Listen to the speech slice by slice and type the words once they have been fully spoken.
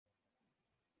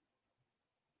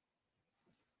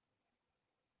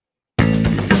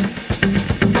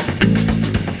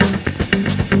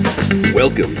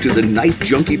Welcome to the Knife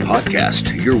Junkie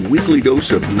Podcast, your weekly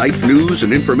dose of knife news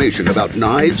and information about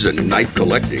knives and knife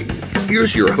collecting.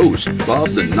 Here's your host, Bob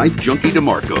the Knife Junkie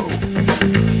DeMarco.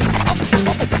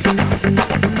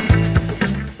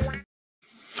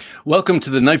 Welcome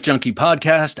to the Knife Junkie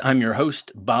Podcast. I'm your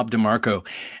host, Bob DeMarco.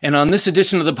 And on this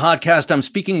edition of the podcast, I'm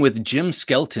speaking with Jim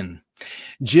Skelton.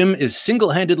 Jim is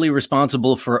single-handedly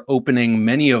responsible for opening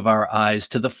many of our eyes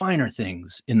to the finer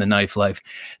things in the knife life,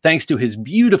 thanks to his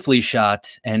beautifully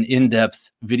shot and in-depth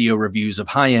video reviews of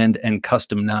high-end and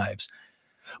custom knives.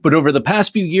 But over the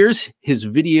past few years, his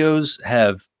videos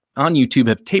on YouTube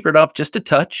have tapered off just a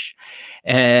touch,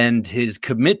 and his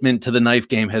commitment to the knife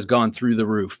game has gone through the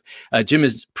roof. Jim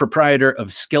is proprietor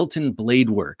of Skelton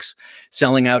Bladeworks,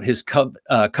 selling out his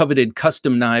coveted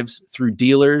custom knives through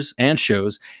dealers and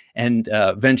shows, and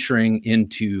venturing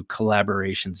into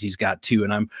collaborations. He's got two,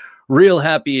 and I'm real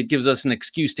happy it gives us an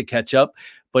excuse to catch up.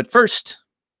 But first,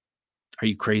 are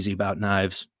you crazy about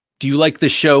knives? Do you like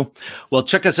this show? Well,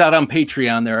 check us out on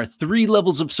Patreon. There are 3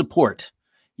 levels of support.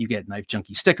 You get Knife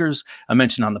Junkie stickers, a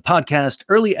mention on the podcast,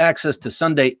 early access to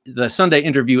the Sunday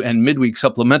interview and midweek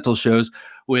supplemental shows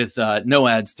with no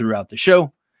ads throughout the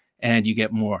show, and you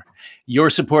get more. Your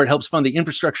support helps fund the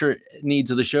infrastructure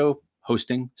needs of the show,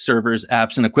 hosting, servers,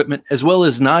 apps, and equipment, as well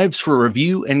as knives for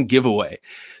review and giveaway.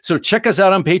 So check us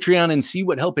out on Patreon and see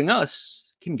what helping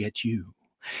us can get you.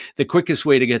 The quickest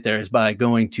way to get there is by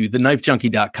going to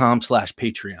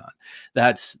TheKnifeJunkie.com/Patreon.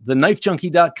 That's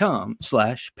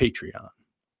TheKnifeJunkie.com/Patreon.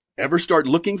 Ever start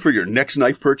looking for your next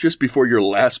knife purchase before your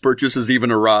last purchase has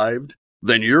even arrived?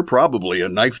 Then you're probably a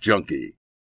knife junkie.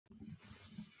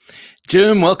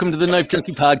 Jim, welcome to the Knife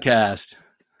Junkie Podcast.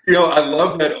 You know, I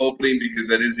love that opening because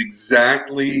that is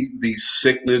exactly the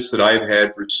sickness that I've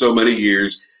had for so many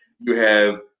years. You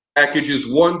have packages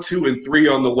 1, 2, and 3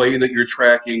 on the way that you're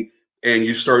tracking, and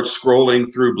you start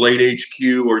scrolling through Blade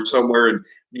HQ or somewhere, and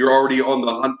you're already on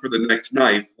the hunt for the next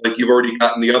knife, like you've already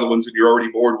gotten the other ones and you're already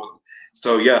bored with them.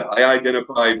 So, yeah, I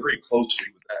identify very closely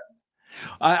with that.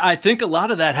 I think a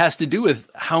lot of that has to do with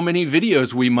how many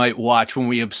videos we might watch when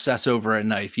we obsess over a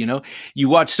knife. You know, you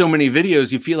watch so many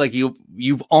videos, you feel like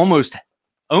you've almost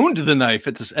owned the knife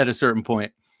at a certain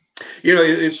point. You know,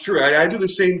 it's true. I do the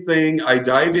same thing. I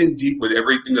dive in deep with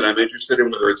everything that I'm interested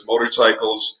in, whether it's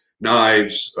motorcycles,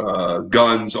 knives,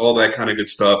 guns, all that kind of good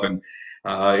stuff. And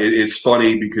it's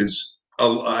funny because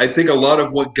I think a lot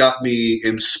of what got me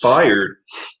inspired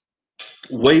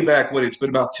way back when, it's been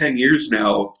about 10 years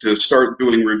now, to start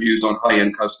doing reviews on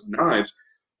high-end custom knives,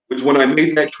 was when I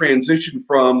made that transition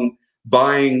from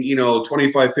buying,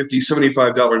 $25, $50,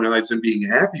 $75 knives and being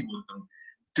happy with them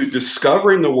to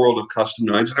discovering the world of custom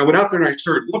knives. And I went out there and I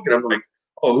started looking. I'm like,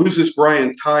 oh, who's this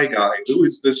Brian Ty guy? Who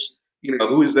is this?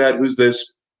 Who is that? Who's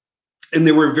this? And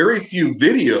there were very few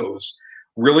videos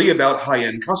really about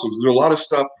high-end customs. There's a lot of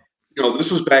stuff.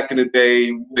 This was back in the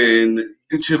day when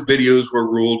YouTube videos were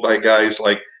ruled by guys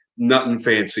like Nut and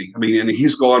Fancy. I mean, and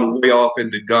he's gone way off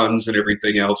into guns and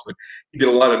everything else, but he did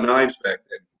a lot of knives back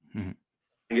then. Mm-hmm.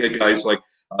 You had guys like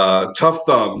Tough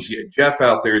Thumbs. You had Jeff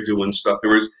out there doing stuff.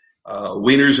 There was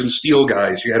Wieners and Steel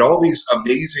guys. You had all these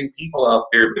amazing people out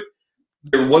there, but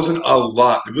there wasn't a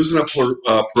lot. There wasn't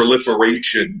a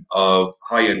proliferation of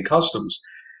high-end customs.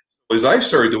 As I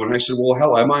started doing, I said, well,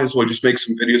 hell, I might as well just make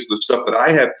some videos of the stuff that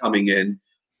I have coming in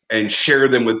and share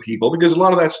them with people, because a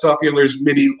lot of that stuff, there's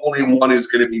maybe only one is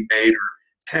going to be made, or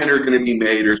 10 are going to be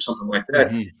made, or something like that.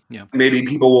 Mm-hmm. Yeah. Maybe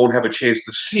people won't have a chance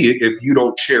to see it if you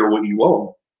don't share what you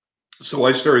own. So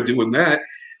I started doing that,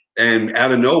 and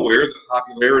out of nowhere, the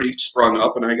popularity sprung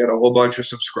up, and I got a whole bunch of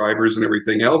subscribers and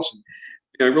everything else.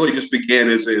 It really just began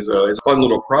as a fun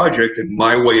little project, and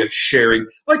my way of sharing,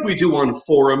 like we do on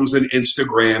forums and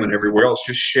Instagram and everywhere else,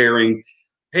 just sharing,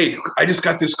 hey, I just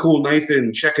got this cool knife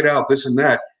in, check it out, this and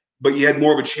that. But you had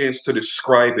more of a chance to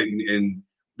describe it, and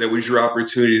that was your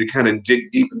opportunity to kind of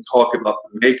dig deep and talk about the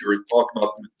maker and talk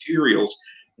about the materials,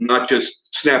 not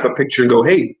just snap a picture and go,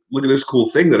 hey, look at this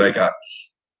cool thing that I got.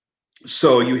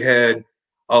 So you had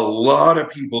a lot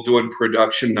of people doing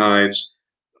production knives,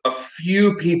 a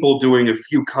few people doing a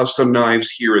few custom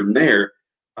knives here and there,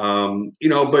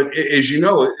 but as you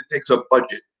know, it takes a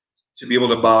budget to be able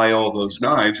to buy all those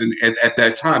knives. And at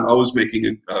that time, I was making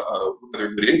a rather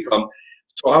good income.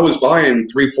 So I was buying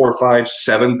 $3,000, $4,000,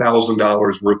 $5,000,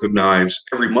 $7,000 worth of knives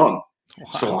every month. Wow.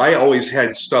 So I always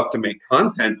had stuff to make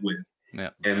content with.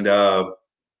 Yeah. And a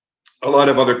lot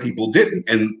of other people didn't.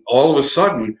 And all of a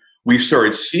sudden, we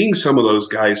started seeing some of those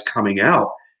guys coming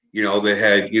out. They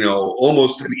had,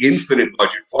 almost an infinite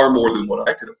budget, far more than what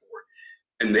I could afford.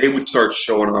 And they would start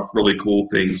showing off really cool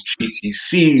things,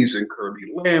 GTCs and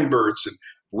Kirby Lamberts and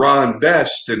Ron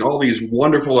Best and all these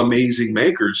wonderful, amazing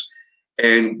makers.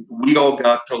 And we all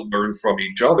got to learn from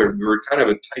each other. We were kind of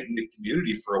a tight-knit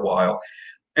community for a while.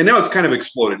 And now it's kind of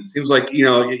exploded. It seems like,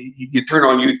 you turn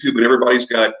on YouTube and everybody's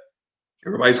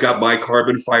got my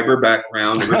carbon fiber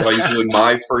background. Everybody's doing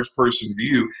my first person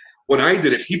view. When I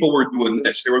did it, people were doing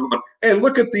this. They were going, hey,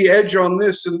 look at the edge on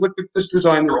this and look at this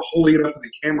design. They were holding it up to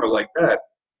the camera like that.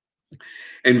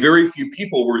 And very few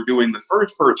people were doing the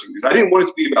first person because I didn't want it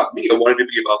to be about me. I wanted it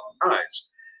to be about the knives.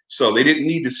 So they didn't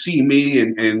need to see me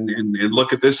and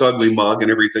look at this ugly mug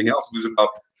and everything else. It was about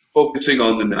focusing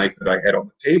on the knife that I had on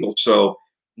the table. So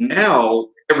now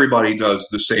everybody does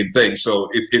the same thing. So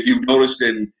if you've noticed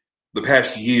in the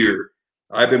past year,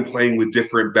 I've been playing with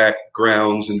different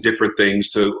backgrounds and different things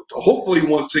to hopefully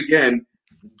once again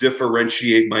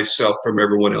differentiate myself from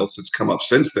everyone else that's come up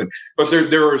since then. But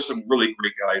there are some really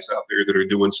great guys out there that are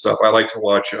doing stuff. I like to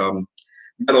watch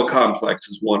Metal Complex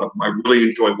is one of them. I really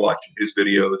enjoy watching his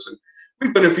videos. And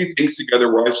we've done a few things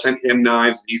together where I sent him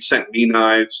knives, and he sent me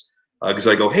knives. Because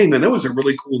I go, hey, man, that was a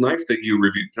really cool knife that you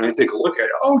reviewed. Can I take a look at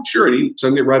it? Oh, sure. And he'd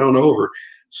send it right on over.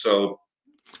 So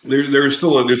there's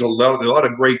still a lot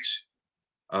of great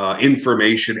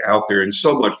information out there and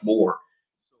so much more.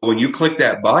 When you click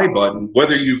that buy button,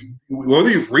 whether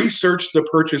you've researched the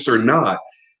purchase or not,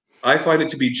 I find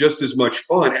it to be just as much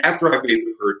fun after I've made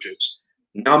the purchase.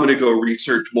 Now I'm going to go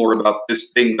research more about this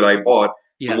thing that I bought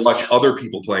and watch other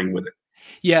people playing with it.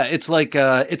 Yeah, it's like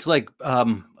a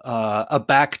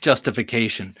back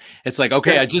justification. It's like,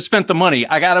 okay, I just spent the money.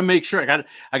 I got to make sure I got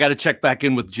to check back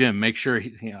in with Jim, make sure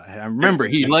I remember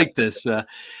he liked this.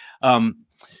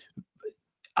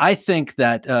 I think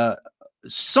that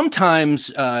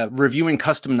sometimes reviewing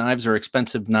custom knives or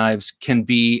expensive knives can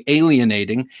be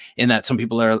alienating in that some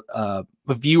people are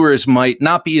viewers might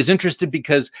not be as interested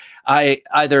because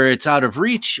either it's out of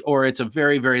reach or it's a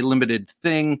very, very limited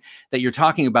thing that you're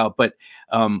talking about. But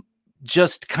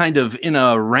just kind of in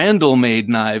a Randall made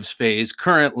knives phase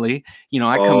currently,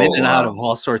 I come in and out of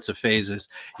all sorts of phases.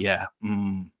 Yeah.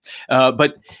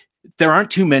 But there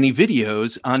aren't too many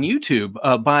videos on YouTube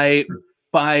by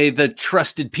the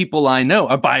trusted people I know,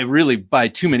 or by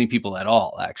too many people at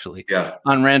all, actually,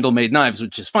 on Randall made knives,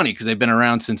 which is funny because they've been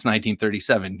around since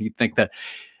 1937. You'd think that,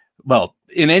 well,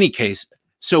 in any case,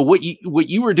 so what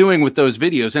you were doing with those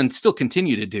videos and still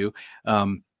continue to do,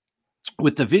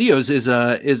 with the videos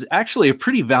is actually a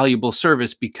pretty valuable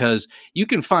service because you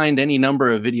can find any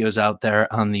number of videos out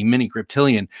there on the Mini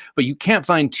Griptilian, but you can't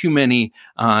find too many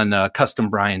on custom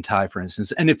Brian Ty, for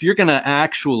instance. And if you're going to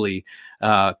actually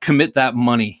commit that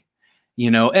money,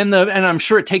 and I'm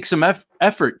sure it takes some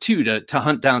effort too to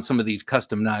hunt down some of these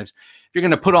custom knives. If you're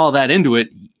going to put all that into it,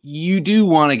 you do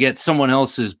want to get someone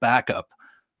else's backup.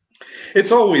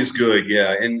 It's always good,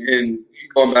 yeah. And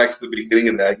going back to the beginning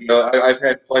of that, I've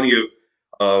had plenty of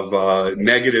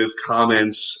negative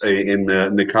comments in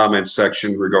the comments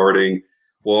section regarding,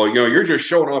 well, you're just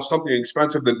showing off something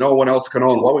expensive that no one else can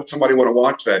own. Why would somebody want to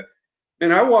watch that?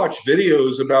 And I watch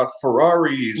videos about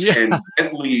Ferraris and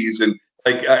Bentleys, and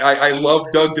I love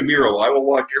Doug DeMuro. I will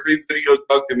watch every video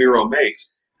Doug DeMuro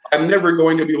makes. I'm never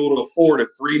going to be able to afford a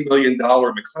 $3 million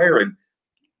McLaren.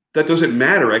 That doesn't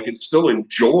matter. I can still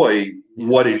enjoy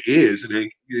what it is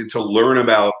and to learn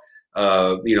about,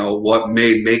 what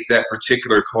may make that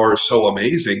particular car so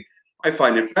amazing. I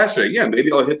find it fascinating. Yeah,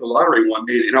 maybe I'll hit the lottery one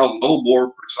day and I'll know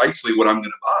more precisely what I'm going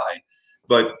to buy.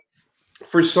 But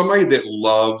for somebody that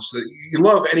you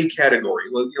love any category,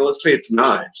 let's say it's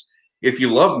knives. If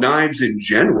you love knives in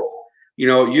general,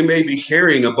 you may be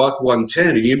carrying a buck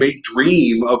 110 and you may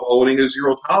dream of owning a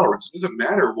zero tolerance. It doesn't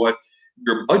matter what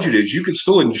your budget is. You can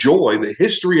still enjoy the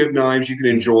history of knives. You can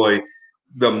enjoy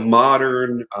the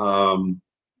modern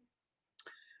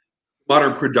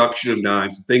production of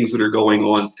knives, the things that are going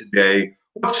on today,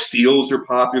 what steels are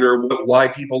popular, why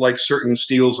people like certain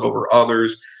steels over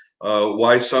others,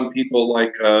 why some people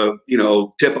like,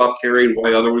 tip-up carrying,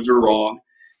 why others are wrong,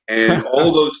 and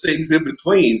all those things in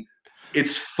between.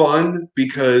 It's fun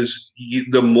because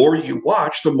the more you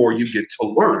watch, the more you get to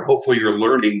learn. Hopefully you're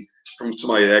learning from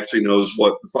somebody that actually knows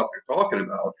what the fuck they're talking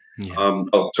about. Yeah.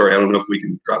 Sorry, I don't know if we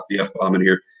can drop the F-bomb in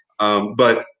here.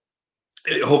 But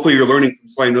hopefully you're learning from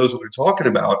somebody who knows what they're talking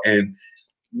about. And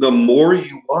the more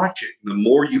you watch it, the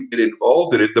more you get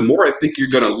involved in it, the more I think you're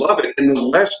going to love it and the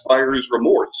less buyer's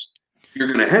remorse you're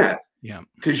going to have. Yeah.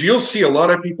 Because you'll see a lot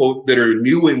of people that are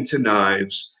new into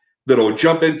knives that'll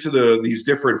jump into these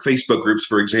different Facebook groups,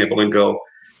 for example, and go,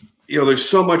 there's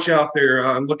so much out there.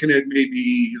 I'm looking at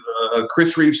maybe a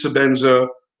Chris Reeve Sabenza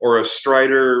or a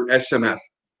Strider SMF.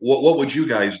 What would you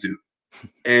guys do?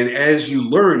 And as you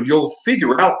learn, you'll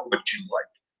figure out what you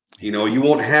like. You know, you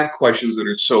won't have questions that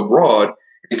are so broad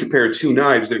and compare two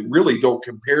knives that really don't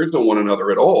compare to one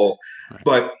another at all. Right.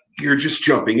 But you're just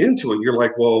jumping into it. You're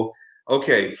like, well,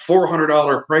 okay,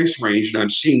 $400 price range, and I'm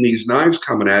seeing these knives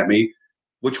coming at me.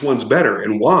 Which one's better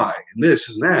and why? And this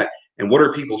and that. And what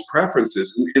are people's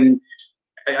preferences? And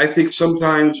I think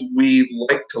sometimes we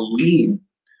like to lean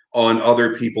on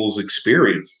other people's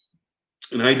experience.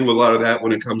 And I do a lot of that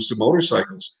when it comes to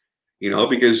motorcycles, you know,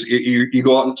 because you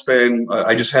go out and spend,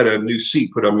 I just had a new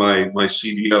seat put on my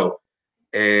CVO,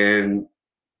 and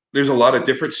there's a lot of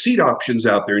different seat options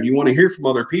out there. And you want to hear from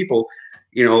other people,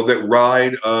 you know, that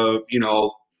ride, you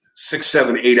know, 6,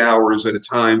 7, 8 hours at a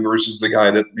time versus the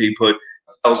guy that may put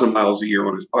 1,000 miles a year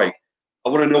on his bike. I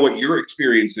want to know what your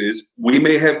experience is. We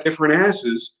may have different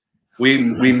asses. We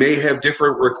may have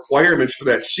different requirements for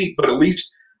that seat, but at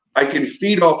least I can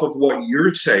feed off of what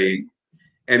you're saying.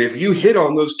 And if you hit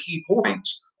on those key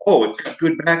points, oh, it's got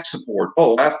good back support.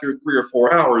 Oh, after 3 or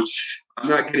 4 hours, I'm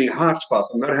not getting hot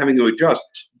spots. I'm not having to adjust.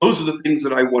 Those are the things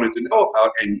that I wanted to know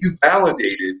about. And you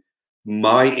validated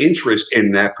my interest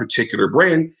in that particular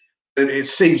brand. And it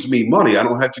saves me money. I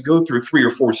don't have to go through 3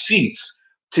 or 4 seats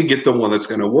to get the one that's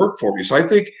going to work for me. So I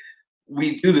think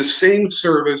we do the same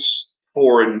service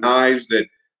for knives that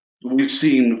we've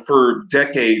seen for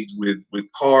decades with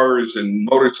cars and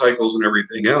motorcycles and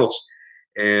everything else.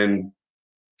 And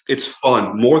it's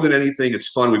fun. More than anything, it's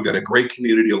fun. We've got a great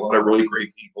community, a lot of really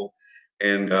great people.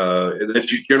 And that's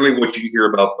generally what you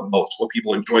hear about the most. What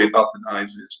people enjoy about the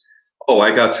knives is, oh,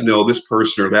 I got to know this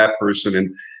person or that person.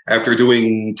 And after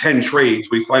doing 10 trades,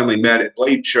 we finally met at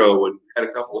Blade Show and had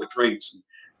a couple of drinks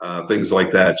and things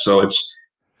like that. So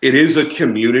it is a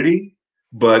community,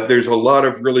 but there's a lot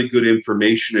of really good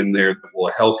information in there that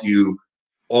will help you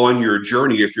on your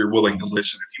journey if you're willing to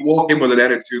listen. If you walk in with an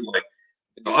attitude like,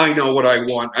 I know what I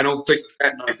want, I don't think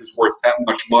that knife is worth that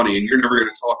much money, and you're never going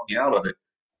to talk me out of it.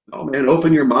 No, man,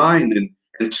 open your mind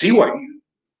and see what you.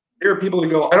 There are people that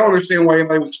go, I don't understand why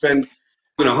anybody would spend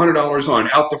 $100 on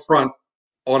out the front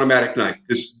automatic knife,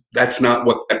 because that's not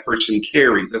what that person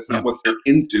carries. That's not what they're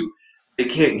into. They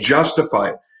can't justify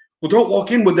it. Well, don't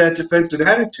walk in with that defensive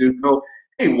attitude. Go,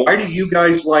 hey, why do you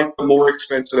guys like the more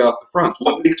expensive out the front?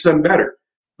 What makes them better?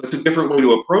 That's a different way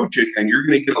to approach it, and you're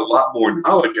going to get a lot more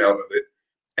knowledge out of it.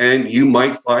 And you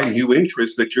might find new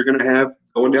interests that you're going to have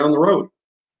going down the road.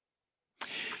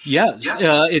 Yeah,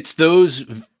 it's those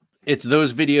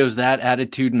videos, that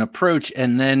attitude and approach,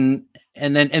 and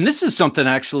this is something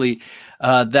actually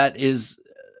that is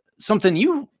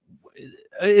something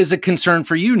is a concern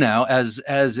for you now as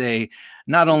a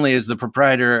not only as the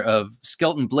proprietor of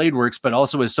Skelton Bladeworks, but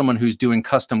also as someone who's doing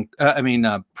custom,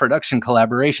 production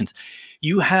collaborations.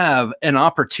 You have an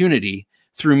opportunity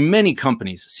through many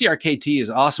companies. CRKT is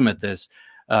awesome at this,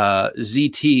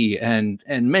 ZT and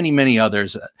many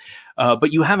others.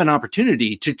 But you have an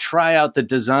opportunity to try out the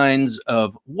designs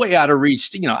of way out of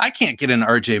reach. You know, I can't get an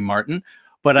RJ Martin,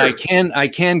 but sure. I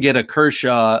can get a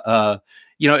Kershaw.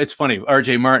 You know, it's funny,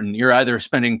 RJ Martin, you're either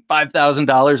spending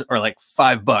 $5,000 or like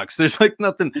 $5. There's like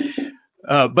nothing.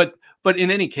 But in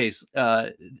any case,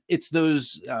 it's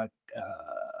those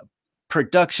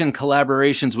production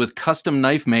collaborations with custom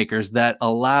knife makers that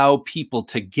allow people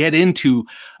to get into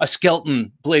a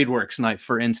Skelton Bladeworks knife,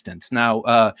 for instance.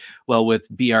 Now, well, with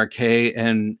BRK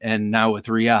and now with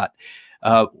Reate.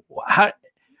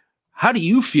 How do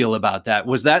you feel about that?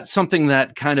 Was that something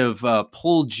that kind of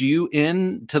pulled you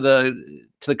in to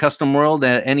the custom world?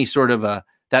 Any sort of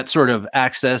that sort of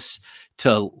access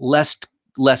to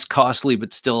less costly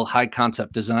but still high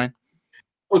concept design?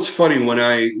 Well, it's funny, when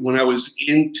I was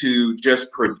into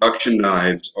just production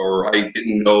knives, or I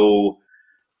didn't know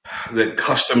that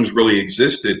customs really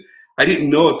existed, I didn't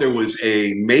know that there was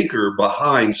a maker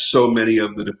behind so many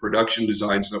of the production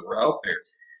designs that were out there.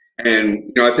 And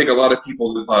you know, I think a lot of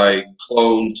people that buy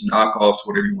clones, knockoffs,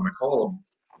 whatever you want to call them,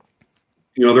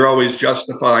 you know, they're always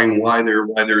justifying why they're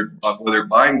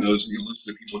buying those. And you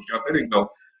listen to people jump in and go,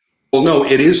 well, no,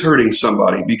 it is hurting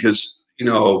somebody, because you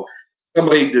know,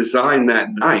 somebody designed that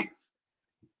knife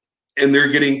and they're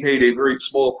getting paid a very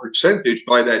small percentage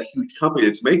by that huge company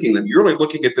that's making them. You're really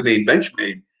looking at the name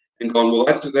Benchmade and going, well,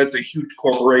 that's a huge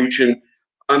corporation.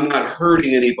 I'm not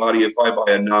hurting anybody if I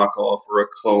buy a knockoff or a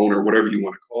clone or whatever you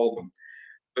want to call them.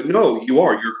 But no, you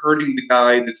are. You're hurting the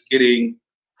guy that's getting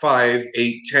 5,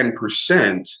 8,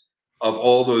 10% of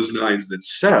all those knives that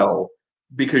sell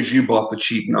because you bought the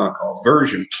cheap knockoff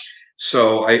version.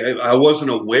 So I wasn't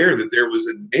aware that there was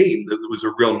a name, that there was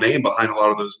a real name behind a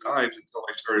lot of those knives until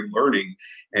I started learning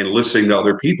and listening to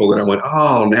other people. And I went,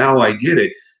 oh, now I get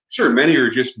it. Sure, many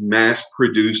are just mass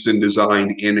produced and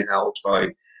designed in-house by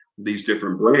these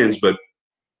different brands, but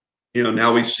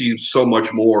Now we see so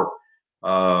much more,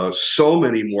 so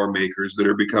many more makers that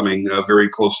are becoming very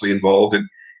closely involved.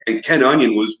 And Ken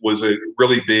Onion was a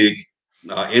really big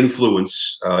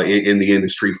influence in the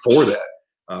industry for that,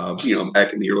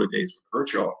 back in the early days of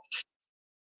Kershaw.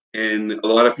 And a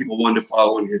lot of people wanted to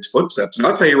follow in his footsteps. And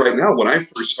I'll tell you right now, when I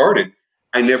first started,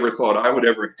 I never thought I would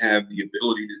ever have the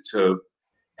ability to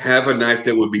have a knife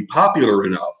that would be popular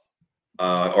enough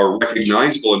or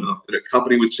recognizable enough that a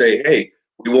company would say, hey,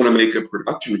 we want to make a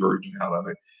production version out of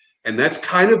it. And that's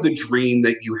kind of the dream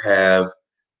that you have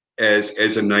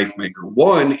as a knife maker.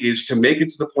 One is to make it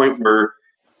to the point where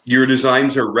your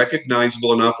designs are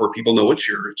recognizable enough where people know it's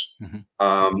yours.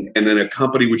 And then a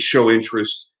company would show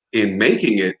interest in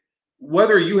making it,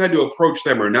 whether you had to approach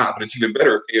them or not. But it's even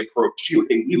better if they approach you.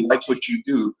 Hey, we like what you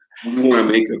do. We want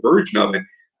to make a version of it.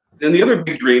 Then the other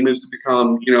big dream is to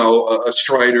become, a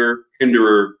Strider,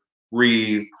 Hinderer,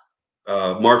 Reeve,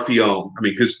 Marfione. I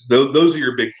mean, because those are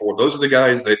your big four. Those are the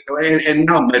guys that, and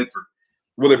now Medford.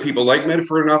 Whether people like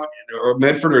Medford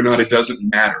or not, it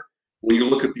doesn't matter. When you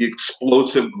look at the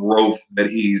explosive growth that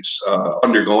he's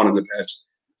undergone in the past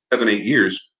 7-8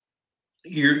 years,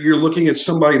 you're looking at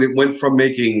somebody that went from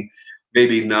making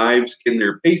maybe knives in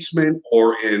their basement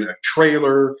or in a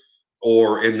trailer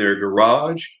or in their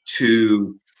garage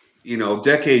to,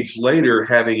 decades later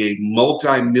having a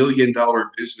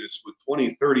multi-million-dollar business with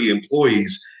 20, 30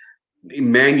 employees,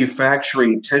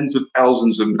 manufacturing tens of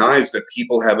thousands of knives that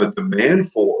people have a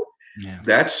demand for. Yeah.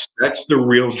 That's the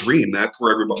real dream. That's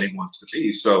where everybody wants to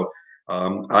be. So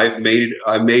I've made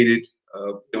it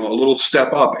a little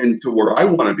step up into where I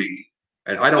want to be.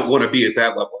 And I don't want to be at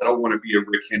that level. I don't want to be a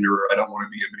Rick Hinderer. I don't want to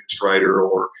be a Mick Strider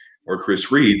or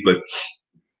Chris Reeve. But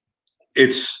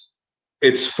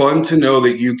it's fun to know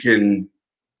that you can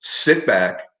sit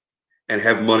back and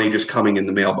have money just coming in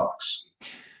the mailbox.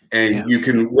 And you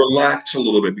can relax a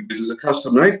little bit, because as a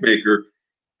custom knife maker,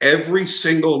 every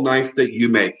single knife that you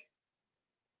make,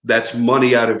 that's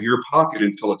money out of your pocket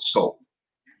until it's sold.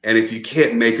 And if you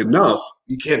can't make enough,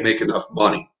 you can't make enough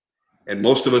money. And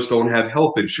most of us don't have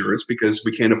health insurance because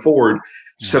we can't afford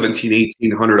 $1,700,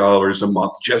 $1,800 a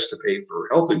month just to pay for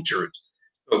health insurance.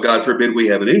 So God forbid we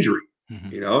have an injury.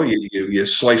 You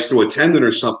slice through a tendon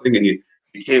or something and you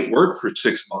can't work for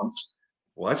 6 months.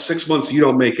 Well, that's 6 months you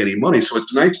don't make any money. So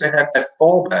it's nice to have that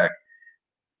fallback.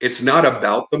 It's not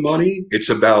about the money. It's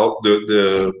about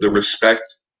the respect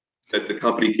that the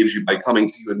company gives you by coming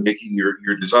to you and making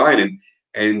your design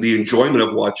and the enjoyment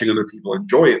of watching other people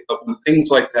enjoy it. But when things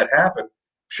like that happen,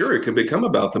 sure, it can become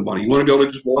about the money. You want to be able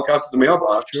to just walk out to the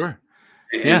mailbox,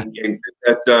 and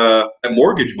get that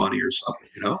mortgage money or something.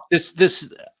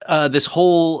 This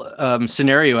whole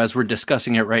scenario, as we're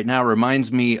discussing it right now,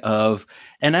 reminds me of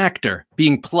an actor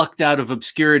being plucked out of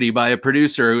obscurity by a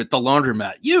producer at the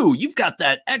laundromat. You've got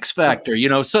that X factor.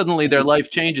 Suddenly their life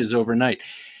changes overnight.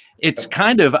 It's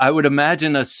kind of, I would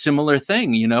imagine, a similar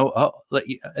thing,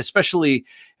 especially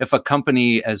if a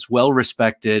company as well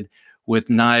respected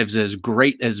with knives as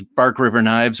great as Bark River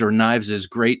Knives or knives as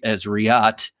great as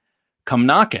Reate come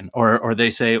knocking, or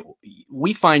they say,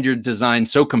 we find your design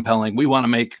so compelling, we want to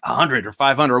make 100 or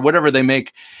 500 or whatever they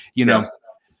make, and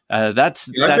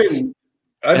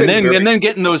then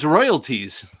getting those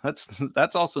royalties.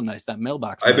 That's also nice. That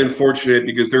mailbox. I've been fortunate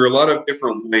because there are a lot of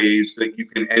different ways that you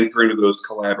can enter into those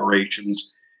collaborations.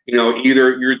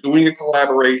 Either you're doing a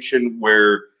collaboration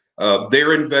where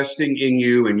they're investing in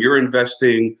you and you're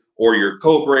investing, or you're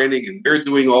co-branding and they're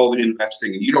doing all the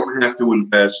investing and you don't have to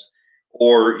invest,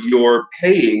 or you're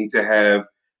paying to have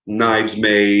knives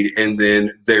made and then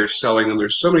they're selling them.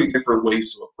 There's so many different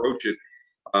ways to approach it.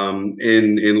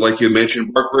 And like you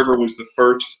mentioned, Bark River was the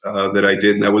first that I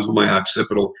did, and that was with my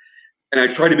Occipital. And I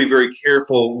try to be very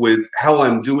careful with how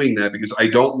I'm doing that, because I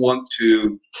don't want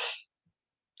to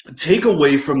take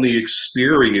away from the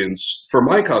experience for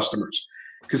my customers.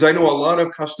 Because I know a lot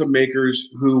of custom makers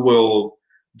who will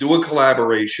do a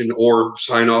collaboration or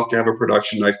sign off to have a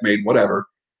production knife made, whatever,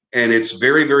 and it's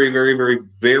very, very, very, very,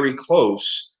 very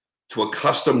close to a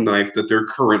custom knife that they're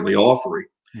currently offering.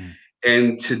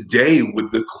 And today,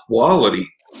 with the quality,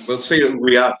 let's say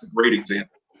Reate's a great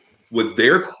example. With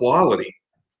their quality,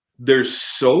 they're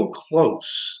so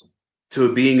close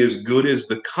to being as good as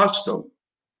the custom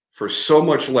for so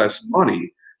much less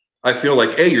money. I feel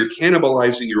like, A, you're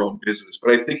cannibalizing your own business,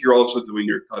 but I think you're also doing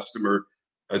your customer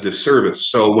a disservice.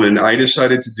 So when I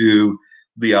decided to do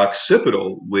the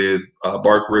Occipital with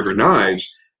Bark River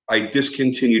Knives, I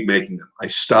discontinued making them. I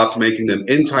stopped making them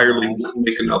entirely, wouldn't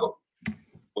make another one.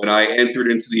 When I entered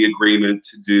into the agreement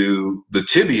to do the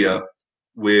Tibia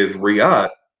with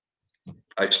Reate,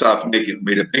 I stopped making it.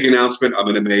 Made a big announcement. I'm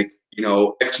going to make,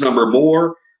 X number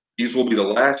more. These will be the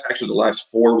last. Actually, the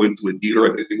last 4 went to a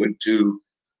dealer. I think they went to,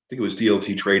 I think it was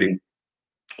DLT Trading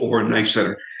or a Knife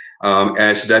Center.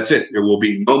 And so that's it. There will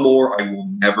be no more. I will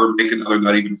never make another,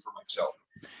 not even for myself.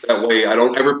 That way, I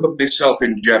don't ever put myself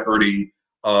in jeopardy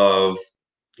of,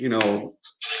 you know,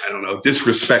 I don't know,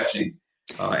 disrespecting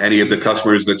any of the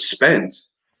customers that spend,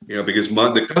 you know, because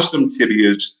the custom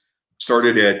tibias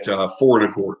started at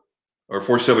 $4.25 or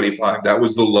 $4.75. That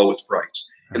was the lowest price,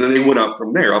 and then they went up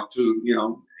from there up to, you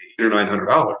know, $800 or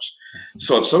 $900.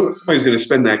 So if somebody's going to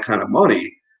spend that kind of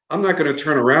money, I'm not going to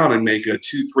turn around and make a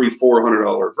 $200, $300,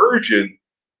 $400 version.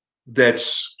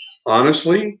 That's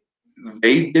honestly,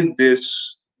 they did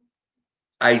this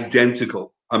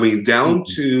identical. I mean, down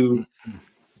to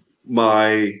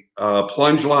my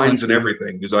plunge lines and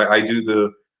everything, because I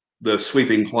do the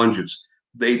sweeping plunges.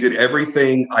 They did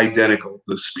everything identical.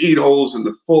 The speed holes and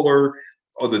the fuller,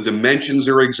 or the dimensions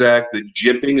are exact. The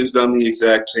jimping is done the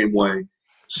exact same way.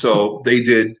 So they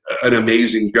did an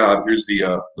amazing job. Here's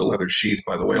the leather sheath,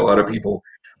 by the way. A lot of people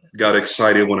got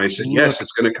excited when I said, yes,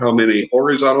 it's going to come in a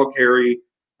horizontal carry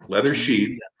leather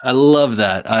sheath. I love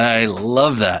that. I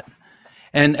love that.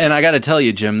 And I got to tell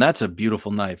you, Jim, that's a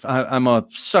beautiful knife. I'm a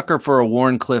sucker for a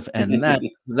Wharncliffe, and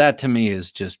that to me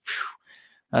is just,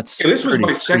 that's. And this was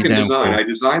my second design. Cool. I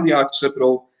designed the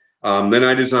Occipital, then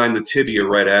I designed the Tibia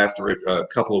right after it, a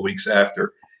couple of weeks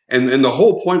after. And the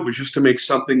whole point was just to make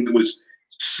something that was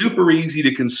super easy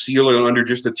to conceal it under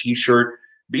just a T-shirt,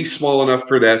 be small enough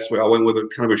for that. So I went with a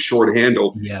kind of a short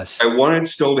handle. Yes. I wanted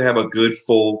still to have a good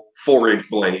full 4-inch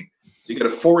blade. So you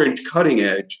got a 4-inch cutting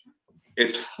edge.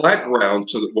 It's flat ground,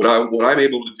 so that what I'm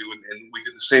able to do, and we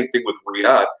did the same thing with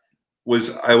Reate,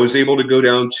 was I was able to go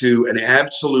down to an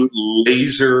absolute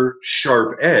laser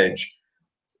sharp edge.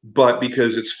 But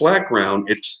because it's flat ground,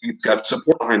 it's got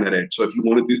support behind that edge. So if you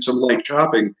want to do some light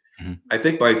chopping, I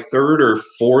think my 3rd or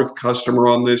 4th customer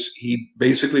on this, he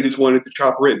basically just wanted to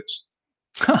chop ribs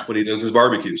when he does his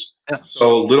barbecues. Yeah.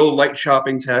 So little light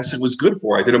chopping tests, it was good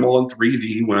for. I did them all in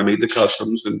 3V when I made the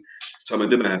customs and some in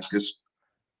Damascus.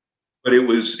 But it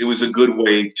was a good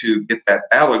way to get that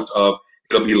balance of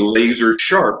it'll be laser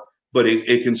sharp, but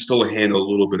it can still handle a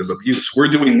little bit of abuse. We're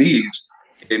doing these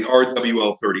in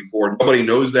RWL34. Nobody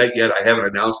knows that yet. I haven't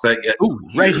announced that yet. Ooh,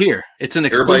 right here. It's an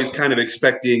exclusive. Everybody's kind of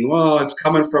expecting, well, it's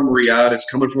coming from Reate, it's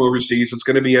coming from overseas, it's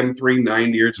going to be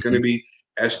M390, or it's going to be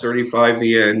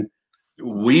S35VN.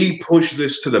 We push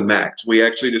this to the max. We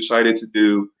actually decided to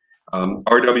do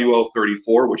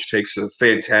RWL34, which takes a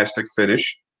fantastic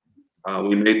finish.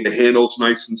 We made the handles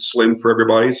nice and slim for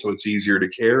everybody, so it's easier to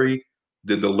carry.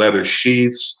 Did the leather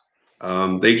sheaths.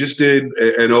 They just did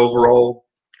an overall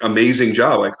amazing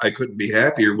job. I couldn't be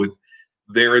happier with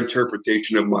their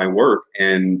interpretation of my work.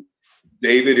 And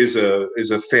David is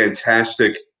a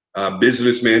fantastic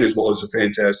businessman as well as a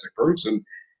fantastic person.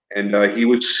 And he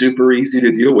was super easy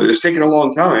to deal with. It's taken a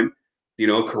long time. You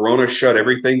know, Corona shut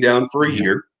everything down for a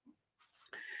year.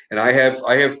 And I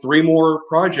have 3 more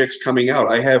projects coming out.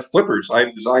 I have flippers.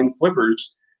 I've designed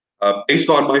flippers based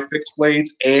on my fixed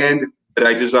blades, and that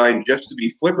I designed just to be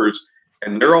flippers.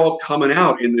 And they're all coming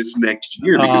out in this next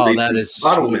year because they've been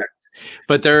bottlenecked.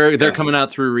 But they're coming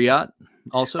out through Reate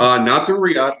also? Not through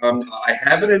Reate. I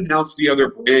haven't announced the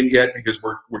other brand yet because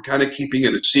we're kind of keeping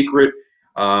it a secret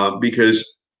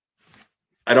because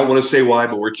I don't want to say why,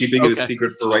 but we're keeping it a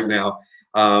secret for right now.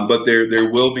 But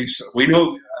there will be. We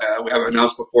know we have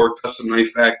announced before. Custom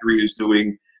Knife Factory is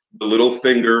doing the little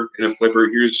finger in a flipper.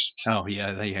 Here's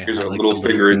here's a little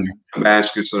finger in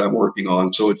Damascus that I'm working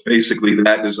on. So it's basically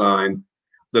that design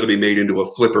that'll be made into a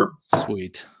flipper.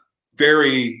 Sweet.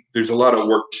 There's a lot of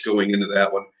work going into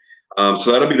that one.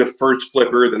 So that'll be the first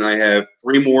flipper. Then I have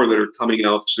 3 more that are coming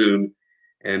out soon.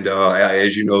 And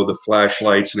as you know, the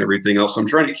flashlights and everything else. I'm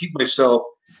trying to keep myself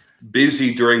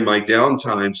busy during my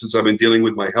downtime since I've been dealing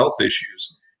with my health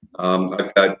issues.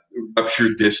 I've got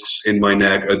ruptured discs in my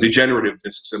neck, degenerative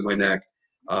discs in my neck,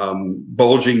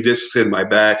 bulging discs in my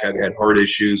back. I've had heart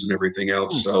issues and everything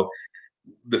else. So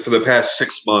for the past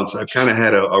 6 months, I've kind of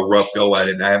had a rough go at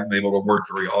it, and I haven't been able to work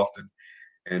very often.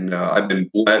 And I've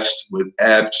been blessed with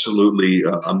absolutely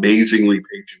amazingly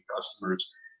patient customers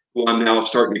who I'm now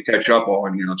starting to catch up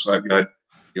on. You know, so I've got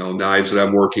knives that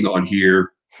I'm working on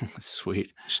here.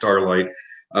 Sweet. Starlight.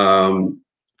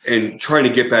 And trying to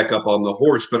get back up on the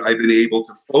horse, but I've been able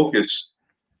to focus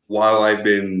while I've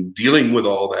been dealing with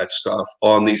all that stuff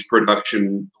on these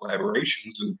production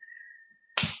collaborations. And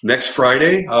next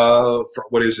Friday,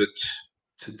 what is it?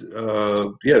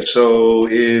 So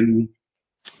in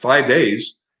 5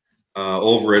 days,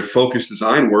 over at Focus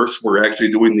Design Works, we're actually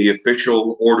doing the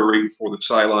official ordering for the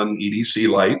Cylon EDC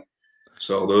light.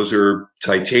 So those are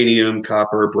titanium,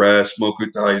 copper, brass,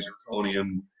 mokutai,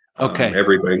 zirconium, Okay.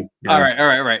 everything. Yeah.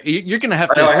 All right. You're going to have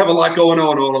to. I have a lot going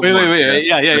on all at once. Wait.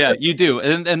 Yeah. You do.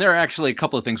 And there are actually a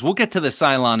couple of things. We'll get to the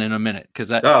Cylon in a minute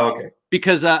because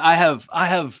I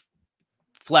have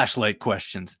flashlight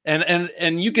questions,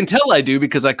 and you can tell I do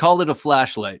because I called it a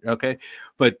flashlight. Okay,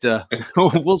 but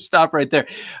we'll stop right there.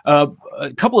 A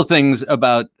couple of things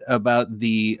about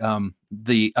the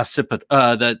Occipital,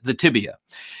 the Tibia.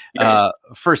 Yes.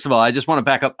 First of all, I just want to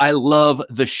back up. I love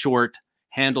the short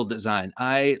handle design.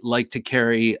 I like to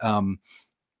carry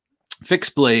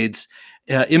fixed blades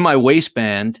in my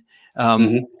waistband,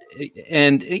 and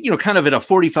kind of at a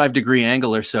 45-degree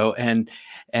angle or so, and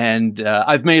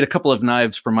I've made a couple of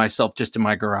knives for myself just in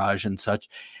my garage and such.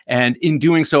 And in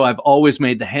doing so, I've always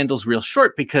made the handles real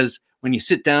short because when you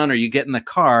sit down or you get in the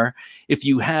car, if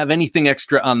you have anything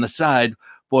extra on the side,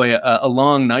 boy, a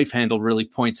long knife handle really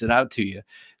points it out to you.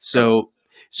 So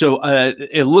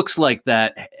it looks like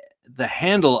that the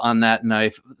handle on that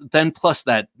knife, then plus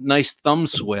that nice thumb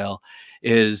swale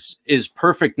is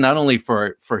perfect not only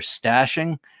for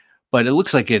stashing, but it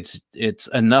looks like it's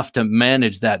enough to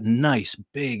manage that nice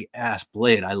big ass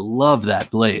blade. I love that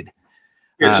blade.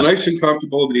 It's nice and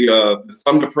comfortable. The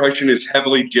thumb depression is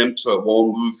heavily jimped, so it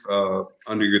won't move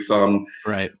under your thumb.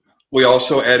 Right. We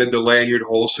also added the lanyard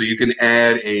hole, so you can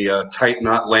add a tight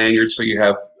knot lanyard, so you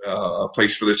have a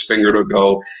place for this finger to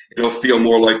go. It'll feel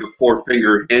more like a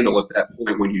 4-finger handle at that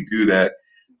point when you do that.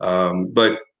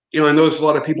 But I noticed a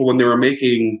lot of people when they were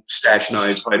making stash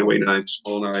knives, hideaway knives,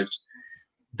 small knives,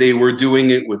 they were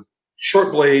doing it with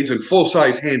short blades and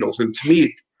full-size handles, and to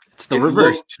me, it's the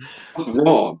reverse. Looked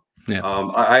wrong. Yeah.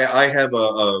 I have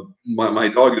my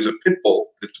dog is a pit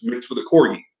bull that's mixed with a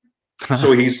corgi,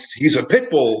 so he's a pit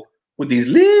bull with these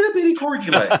little bitty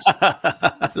corgi legs,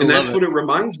 and that's what it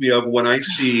reminds me of when I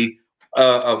see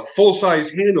a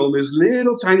full-size handle and this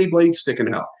little tiny blade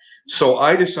sticking out. So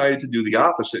I decided to do the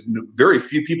opposite. Very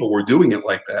few people were doing it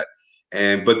like that.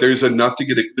 But there's enough to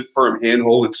get a good firm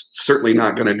handhold. It's certainly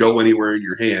not going to go anywhere in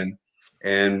your hand.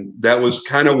 And that was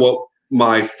kind of what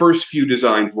my first few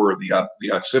designs were: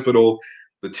 the Occipital,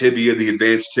 the Tibia, the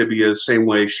advanced Tibia, same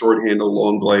way, short handle,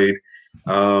 long blade.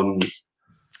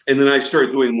 And then I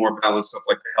started doing more balanced stuff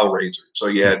like the Hellraiser. So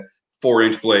you had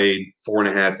 4-inch blade,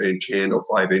 4.5-inch handle,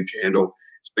 5-inch handle.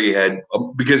 So you had,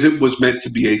 because it was meant to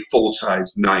be a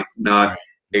full-size knife, not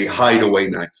a hideaway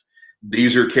knife.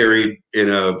 These are carried in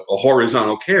a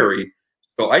horizontal carry.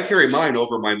 So I carry mine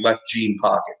over my left jean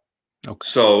pocket. Okay.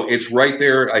 So it's right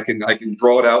there. I can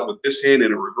draw it out with this hand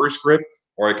in a reverse grip,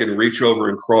 or I can reach over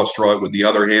and cross draw it with the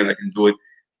other hand. I can do it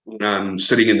when I'm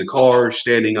sitting in the car,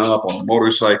 standing up, on a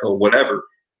motorcycle, whatever.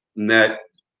 And that,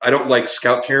 I don't like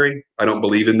scout carry. I don't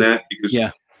believe in that because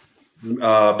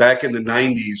back in the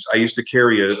 90s, I used to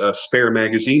carry a spare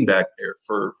magazine back there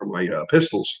for my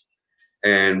pistols.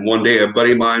 And one day, a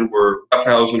buddy of mine were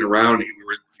roughhousing around.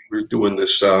 We were doing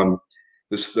this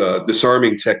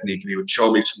disarming technique, and he would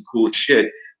show me some cool shit.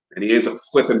 And he ends up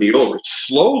flipping me over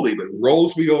slowly, but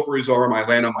rolls me over his arm. I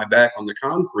land on my back on the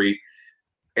concrete,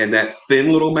 and that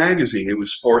thin little magazine. It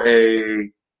was for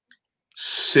a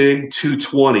SIG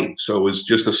 220, so it was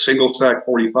just a single stack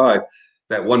 45.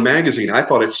 That one magazine, I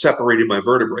thought it separated my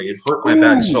vertebrae. It hurt my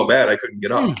back so bad I couldn't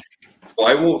get up. Well,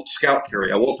 I won't scout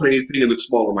carry. I won't put anything in the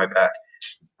small of my back.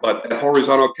 But that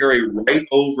horizontal carry right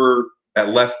over that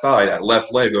left thigh, that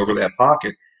left leg, over that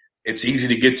pocket, it's easy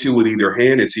to get to with either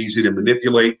hand. It's easy to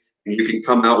manipulate, and you can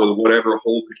come out with whatever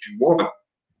hold that you want.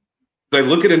 I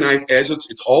look at a knife as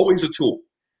it's always a tool.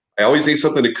 I always need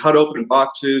something to cut open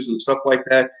boxes and stuff like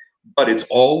that, but it's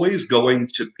always going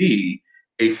to be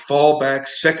a fallback,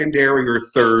 secondary or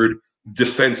third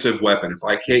defensive weapon. If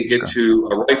I can't get to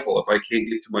a rifle, if I can't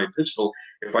get to my pistol,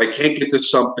 if I can't get to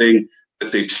something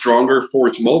that's a stronger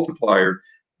force multiplier,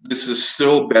 this is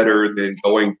still better than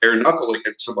going bare knuckle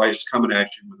against somebody that's coming at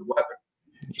you with a weapon.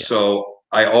 Yeah. So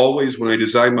I always, when I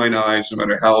design my knives, no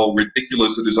matter how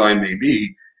ridiculous the design may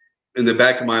be, in the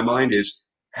back of my mind is,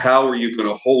 how are you going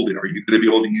to hold it? Are you going to be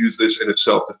able to use this in a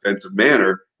self-defensive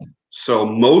manner? So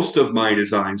most of my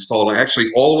designs fall,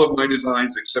 actually all of my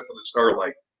designs except for the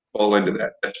Starlight, fall into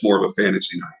that. That's more of a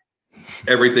fantasy knife.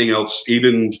 Everything else,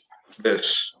 even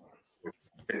this.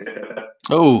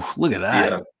 Oh, look at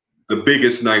that. Yeah. The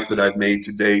biggest knife that I've made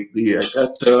to date. This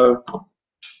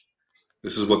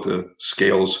is what the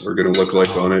scales are going to look like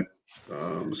on it.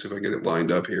 Let's see if I can get it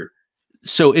lined up here.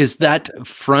 So is that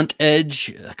front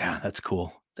edge? God, that's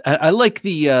cool. I like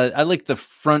the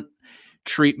front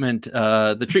treatment,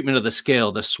 the treatment of the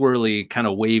scale, the swirly kind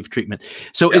of wave treatment.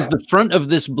 So is the front of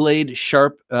this blade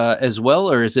sharp as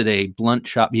well, or is it a blunt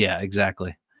sharp? Yeah,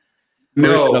 exactly. Or is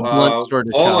No, it a blunt sort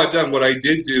of all chop? I've done, what I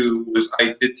did do was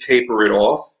I did taper it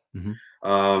off. Mhm.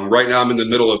 Right now I'm in the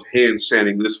middle of hand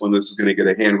sanding this one. This is going to get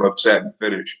a hand rub satin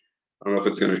finish. I don't know if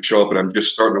it's going to show up, but I'm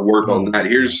just starting to work on that.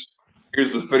 Here's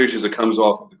the finish as it comes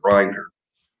off of the grinder.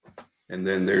 And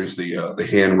then there's the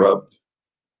hand rub.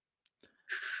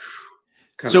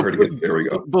 Kind of hard to get. There we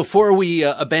go. Before we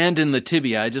abandon the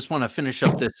tibia, I just want to finish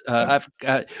up this.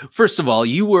 First of all,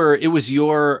 it was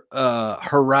your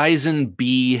Horizon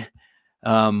B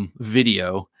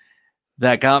video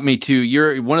that got me to.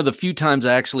 You're one of the few times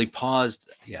I actually paused.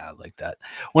 Yeah, I like that.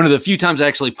 One of the few times I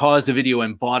actually paused a video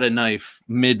and bought a knife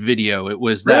mid video. It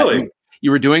was that really?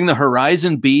 You were doing the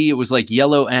Horizon B. It was like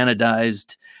yellow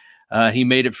anodized. He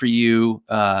made it for you.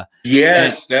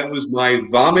 Yes, that was my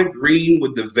vomit green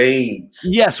with the veins.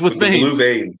 Yes, with veins. The blue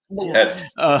veins.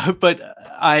 Yes. But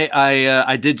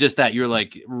I did just that. You're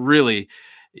like, really,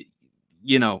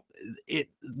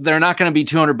 they're not going to be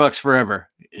 $200 forever.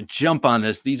 Jump on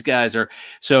this. These guys are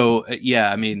so.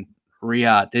 Yeah, I mean,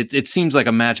 Reate. It seems like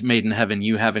a match made in heaven.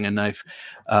 You having a knife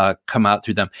come out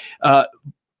through them.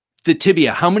 The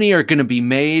tibia. How many are going to be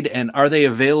made, and are they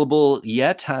available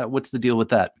yet? What's the deal with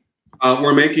that?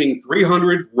 We're making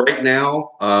 300 right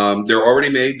now. They're already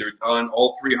made. They're done.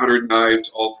 All 300 knives,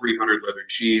 all 300 leather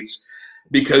sheaths.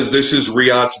 Because this is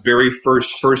Reate's very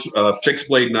first fixed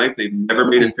blade knife. They've never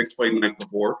made a fixed blade knife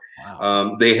before.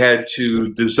 Wow. They had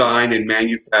to design and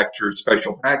manufacture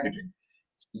special packaging.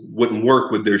 Wouldn't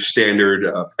work with their standard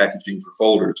packaging for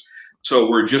folders. So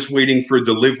we're just waiting for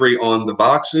delivery on the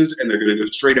boxes, and they're going to go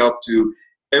straight out to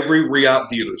every Reate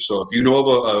dealer. So if you know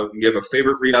of you have a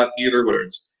favorite Reate dealer, whether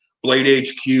it's Blade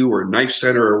HQ or Knife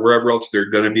Center or wherever else, they're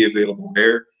going to be available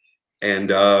there. And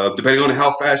depending on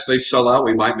how fast they sell out,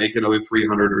 we might make another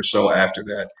 300 or so after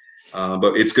that.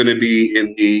 But it's going to be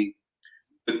in the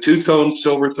two-tone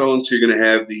silver tone. So you're going to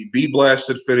have the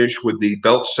bee-blasted finish with the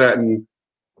belt satin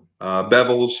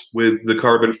bevels with the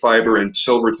carbon fiber and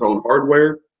silver tone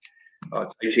hardware,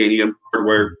 titanium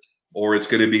hardware, or it's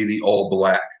going to be the all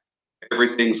black.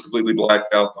 Everything's completely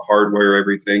blacked out, the hardware,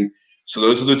 everything. So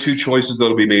those are the two choices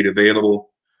that'll be made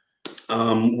available.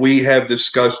 We have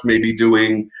discussed maybe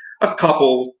doing a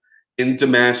couple in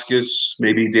Damascus,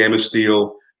 maybe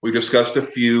Damasteel. We discussed a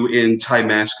few in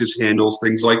Timascus handles,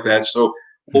 things like that. So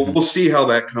we'll see how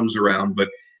that comes around. But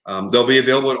they'll be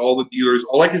available at all the dealers.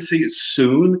 All I can say is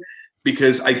soon,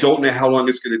 because I don't know how long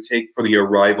it's going to take for the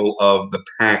arrival of the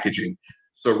packaging.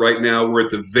 So right now we're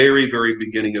at the very, very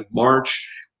beginning of March.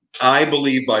 I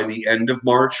believe by the end of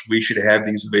March, we should have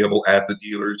these available at the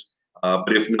dealers.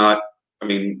 But if not, I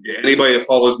mean, anybody that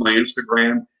follows my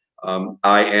Instagram,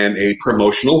 I am a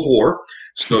promotional whore.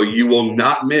 So you will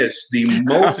not miss the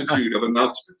multitude of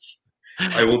announcements.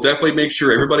 I will definitely make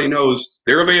sure everybody knows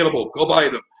they're available. Go buy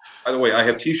them. By the way, I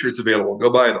have T-shirts available. Go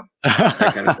buy them.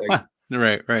 That kind of thing.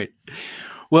 Right.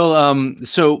 Well,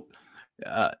 so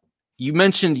you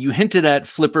hinted at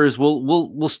flippers.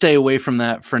 We'll stay away from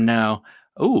that for now.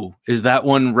 Oh, is that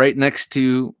one right next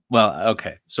to? Well,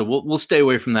 okay. So we'll stay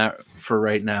away from that for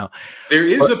right now. There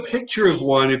is a picture of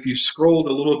one if you scrolled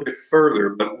a little bit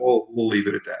further, but we'll leave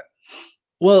it at that.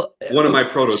 Well, one of my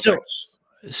prototypes.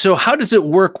 So how does it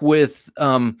work with?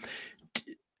 Okay,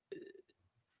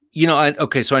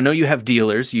 so I know you have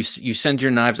dealers. You send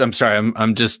your knives. I'm sorry,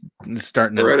 I'm just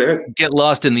starting to get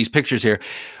lost in these pictures here.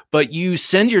 But you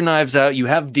send your knives out. You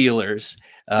have dealers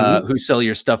who sell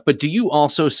your stuff. But do you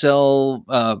also sell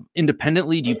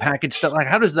independently? Do you package stuff? Like,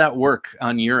 how does that work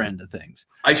on your end of things?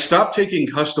 I stopped taking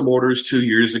custom orders 2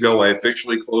 years ago. I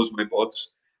officially closed my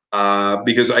books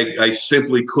because I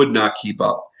simply could not keep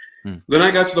up. Then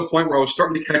I got to the point where I was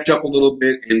starting to catch up a little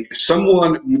bit, and if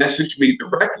someone messaged me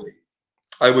directly,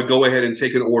 I would go ahead and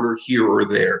take an order here or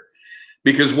there,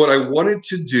 because what I wanted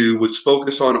to do was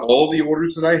focus on all the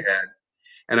orders that I had,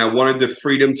 and I wanted the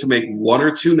freedom to make 1 or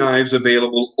 2 knives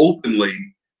available openly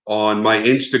on my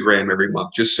Instagram every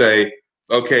month. Just say,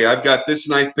 okay, I've got this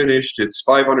knife finished. It's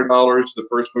 $500. The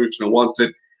first person who wants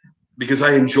it, because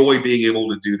I enjoy being able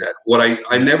to do that. What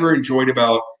I never enjoyed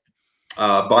about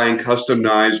buying custom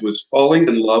knives was falling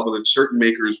in love with a certain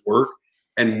maker's work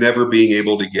and never being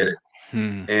able to get it.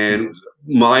 And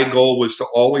my goal was to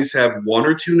always have 1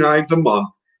 or 2 knives a month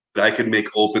that I could make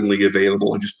openly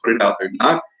available and just put it out there.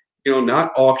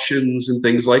 Not auctions and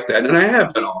things like that. And I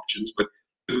have done auctions, but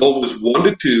the goal was 1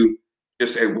 to 2,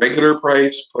 just a regular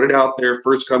price, put it out there,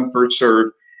 first come, first serve.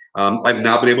 I've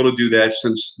not been able to do that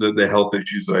since the health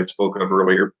issues that I spoke of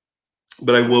earlier,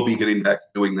 but I will be getting back to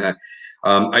doing that.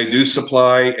 I do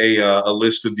supply a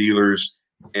list of dealers,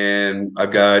 and I've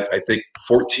got, I think,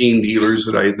 14 dealers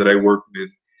that I work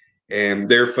with. and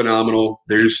they're phenomenal.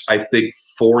 There's, I think,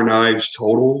 4 knives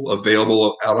total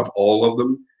available out of all of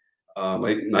them.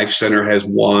 Like Knife Center has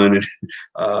one, and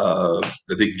I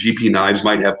think GP Knives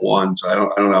might have one. So I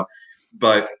don't know,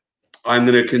 but I'm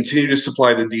going to continue to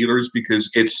supply the dealers because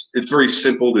it's very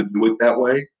simple to do it that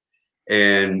way,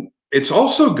 and it's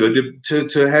also good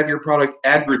to have your product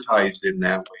advertised in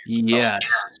that way. Yeah,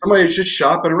 Somebody's just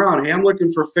shopping around. Hey, I'm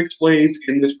looking for fixed blades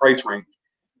in this price range,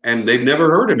 and they've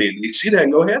never heard of me. They see that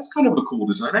and go, hey, that's kind of a cool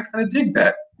design. I kind of dig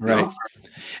that. Right. You know?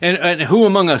 And who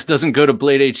among us doesn't go to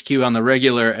Blade HQ on the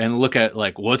regular and look at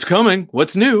like what's coming,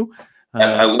 what's new?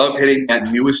 I love hitting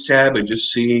that newest tab and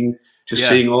just seeing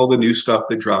all the new stuff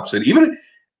that drops in. And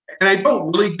I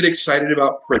don't really get excited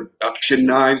about production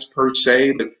knives per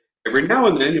se, but every now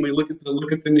and then, look at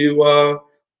the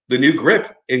new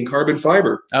grip in carbon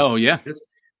fiber. Oh yeah.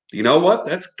 You know what?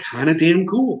 That's kind of damn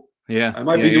cool. Yeah. I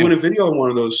might be doing a video on one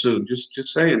of those soon. Just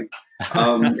saying.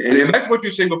 And back to what you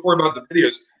were saying before about the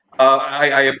videos.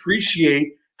 I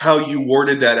appreciate how you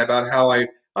worded that about how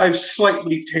I've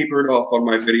slightly tapered off on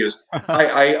my videos.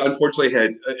 I unfortunately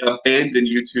had abandoned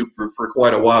YouTube for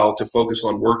quite a while to focus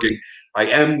on working. I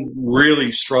am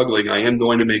really struggling. I am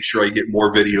going to make sure I get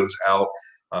more videos out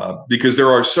because there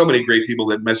are so many great people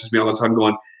that message me all the time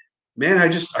going, man, I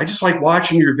just like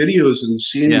watching your videos and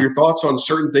seeing your thoughts on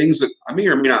certain things that I may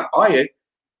or may not buy it.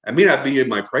 I may not be in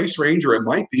my price range, or it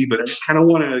might be, but I just kind of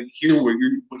want to hear what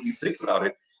you think about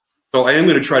it. So I am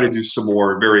going to try to do some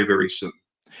more very, very soon.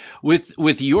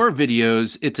 With your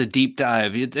videos, it's a deep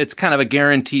dive. It's kind of a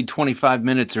guaranteed 25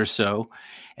 minutes or so.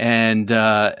 But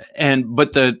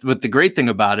the great thing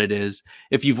about it is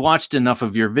if you've watched enough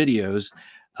of your videos,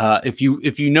 if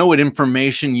you know what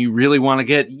information you really want to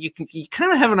get, you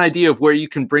kind of have an idea of where you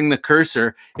can bring the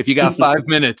cursor if you got 5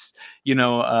 minutes,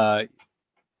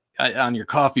 on your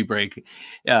coffee break.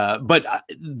 But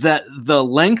the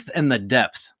length and the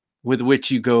depth with which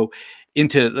you go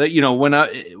into,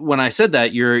 when I said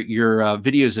that your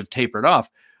videos have tapered off,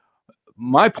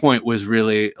 my point was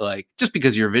really like, just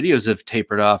because your videos have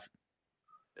tapered off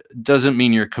doesn't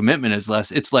mean your commitment is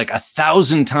less. It's like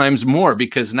 1,000 times more,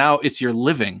 because now it's your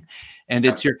living and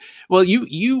it's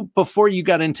you before you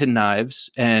got into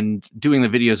knives and doing the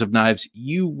videos of knives,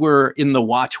 you were in the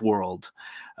watch world.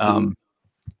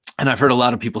 And I've heard a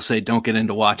lot of people say, don't get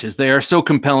into watches. They are so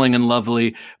compelling and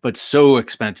lovely, but so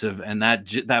expensive. And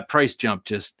that price jump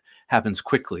just happens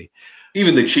quickly.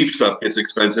 Even the cheap stuff gets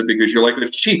expensive because you're like,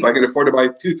 it's cheap. I can afford to buy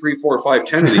 2, 3, 4, 5,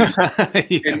 10 of these.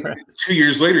 And 2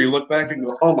 years later, you look back and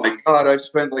go, oh my God, I've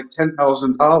spent like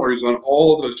 $10,000 on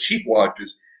all of those cheap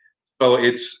watches. So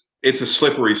it's a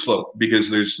slippery slope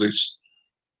because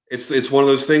it's one of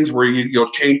those things where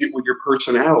you'll change it with your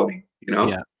personality,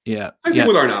 Yeah. I think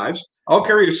with our knives, I'll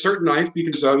carry a certain knife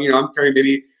because I'm carrying,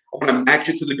 maybe I want to match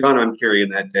it to the gun I'm carrying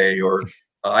that day, or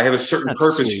I have a certain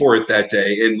purpose for it that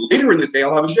day. And later in the day,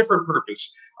 I'll have a different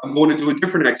purpose. I'm going to do a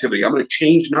different activity. I'm going to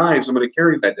change knives I'm going to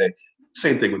carry that day.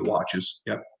 Same thing with watches.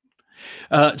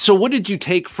 Yeah. So what did you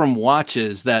take from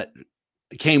watches that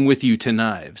came with you to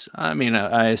knives? I mean,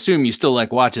 I assume you still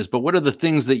like watches, but what are the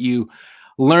things that you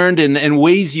learned and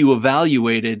ways you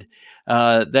evaluated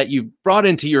that you've brought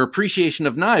into your appreciation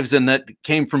of knives and that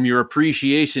came from your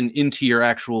appreciation into your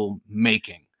actual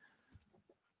making?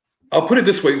 I'll put it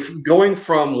this way. Going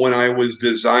from when I was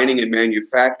designing and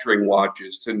manufacturing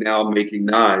watches to now making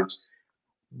knives,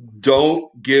 don't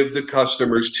give the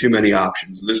customers too many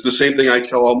options. This is the same thing I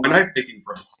tell all my knife making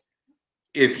friends.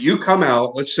 If you come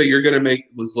out, let's say you're going to make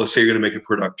a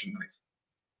production knife,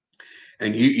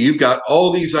 and you've got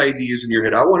all these ideas in your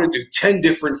head. I want to do 10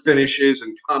 different finishes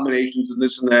and combinations and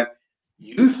this and that.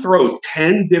 You throw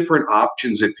 10 different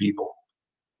options at people,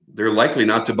 they're likely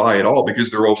not to buy it all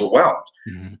because they're overwhelmed.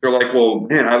 Mm-hmm. They're like, well,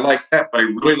 man, I like that, but I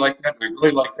really like that, and I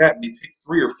really like that. And they pick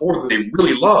 3 or 4 that they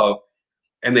really love,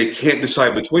 and they can't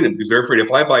decide between them because they're afraid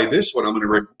if I buy this one, I'm going to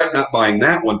regret not buying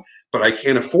that one, but I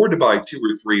can't afford to buy 2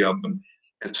 or 3 of them.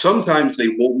 And sometimes they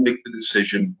won't make the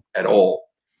decision at all.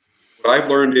 What I've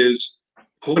learned is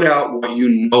put out what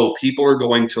you know people are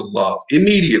going to love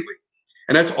immediately.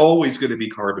 And that's always going to be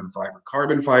carbon fiber.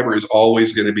 Carbon fiber is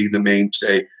always going to be the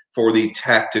mainstay for the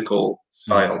tactical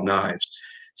style knives.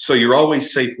 So you're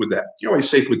always safe with that. You're always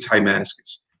safe with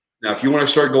Timascus. Now, if you want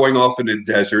to start going off into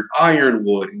desert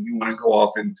ironwood and you want to go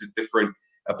off into different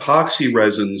epoxy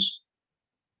resins,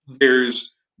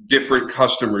 there's different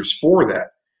customers for that.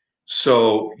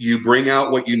 So you bring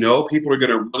out what you know people are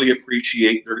going to really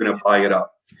appreciate. They're going to buy it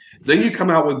up. Then you come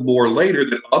out with more later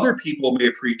that other people may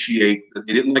appreciate that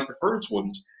they didn't like the first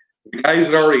ones. The guys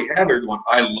that already have it are going,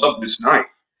 I love this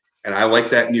knife, and I like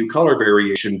that new color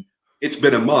variation. It's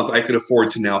been a month. I could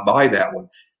afford to now buy that one.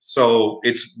 So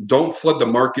don't flood the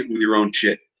market with your own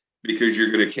shit, because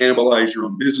you're going to cannibalize your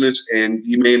own business, and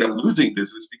you may end up losing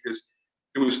business because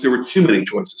there were too many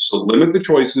choices. So limit the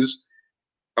choices,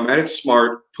 come at it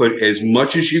smart, put as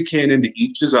much as you can into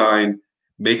each design,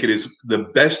 make it the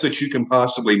best that you can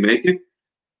possibly make it,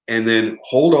 and then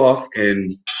hold off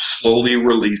and slowly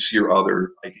release your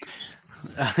other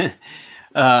ideas.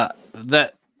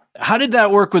 How did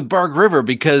that work with Bark River?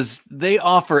 Because they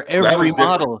offer every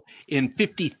model in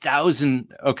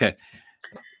 50,000. Okay.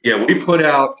 Yeah, we put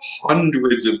out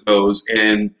hundreds of those,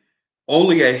 and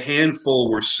only a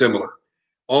handful were similar.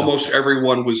 Almost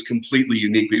everyone was completely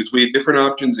unique because we had different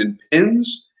options in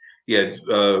pins. You had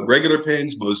regular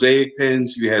pins, mosaic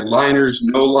pins. You had liners,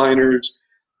 no liners,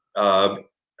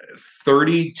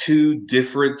 32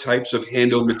 different types of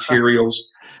handle materials.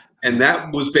 And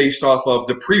that was based off of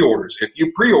the pre-orders. If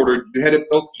you pre-ordered, you had it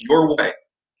built your way.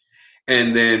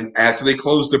 And then after they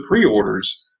close the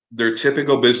pre-orders, their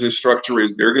typical business structure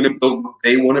is they're going to build what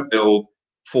they want to build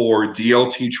for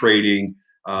DLT trading.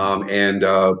 Oh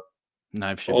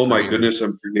my goodness,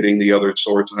 I'm forgetting the other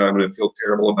source, and I'm going to feel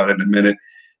terrible about it in a minute.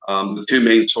 The two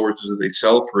main sources that they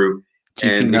sell through,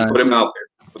 and they put them out there.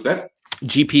 What's that?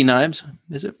 GP Knives,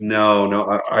 is it?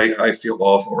 No, I feel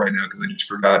awful right now because I just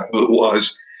forgot who it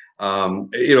was.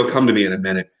 It'll come to me in a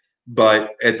minute.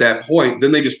 But at that point,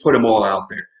 then they just put them all out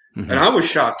there. Mm-hmm. And I was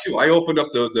shocked too. I opened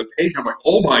up the page. I'm like,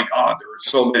 oh my God, there are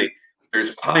so many.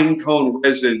 There's pine cone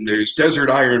resin, there's desert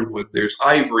ironwood, there's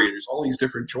ivory, there's all these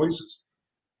different choices.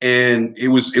 And it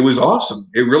was awesome.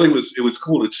 It really was. It was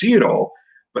cool to see it all.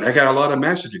 But I got a lot of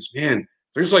messages. Man,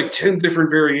 there's like 10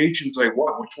 different variations. Like,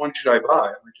 what? Which one should I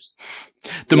buy?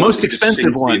 The most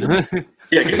expensive one.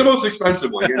 Yeah, get the most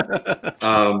expensive one.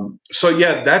 Yeah. So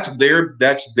yeah, that's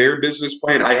their business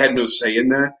plan. I had no say in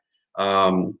that.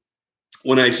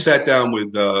 When I sat down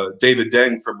with David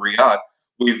Deng from Reate,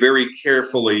 we very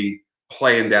carefully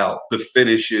planned out the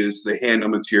finishes, the handle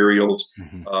materials,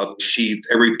 the sheath,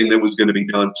 everything that was going to be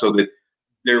done, so that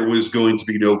there was going to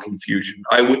be no confusion.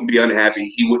 I wouldn't be unhappy.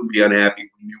 He wouldn't be unhappy.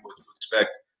 We knew what to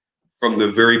expect from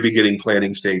the very beginning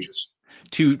planning stages.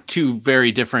 Two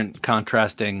very different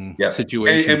contrasting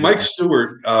situations. And Mike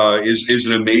Stewart is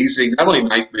an amazing, not only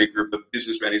knife maker, but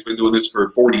businessman. He's been doing this for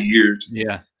 40 years.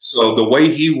 Yeah. So the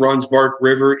way he runs Bark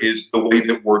River is the way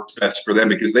that works best for them,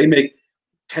 because they make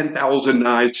 10,000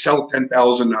 knives, sell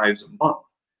 10,000 knives a month.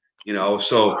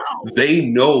 So they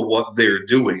know what they're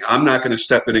doing. I'm not going to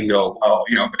step in and go, well,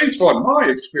 based on my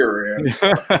experience,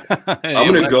 I'm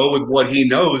going to go with what he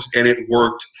knows, and it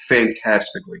worked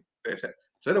fantastically. Is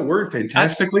that a word?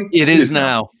 Fantastically? It is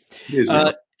now. It is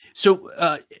now. So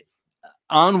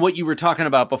on what you were talking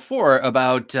about before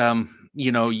about,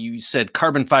 you said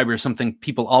carbon fiber is something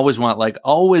people always want, like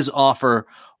always offer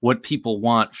what people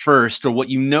want first, or what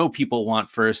people want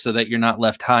first, so that you're not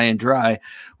left high and dry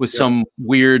with some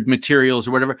weird materials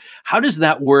or whatever. How does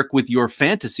that work with your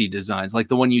fantasy designs, like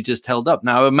the one you just held up?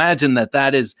 Now, I imagine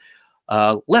that is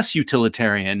less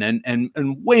utilitarian and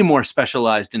way more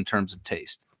specialized in terms of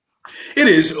taste. It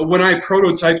is. When I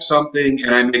prototype something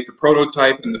and I make the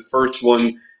prototype and the first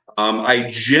one, I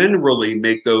generally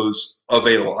make those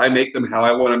available. I make them how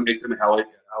I want to make them, how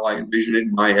I envision it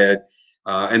in my head.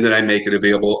 And then I make it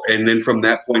available. And then from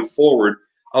that point forward,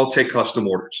 I'll take custom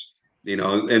orders,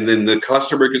 and then the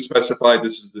customer can specify,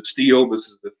 this is the steel, this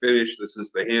is the finish, this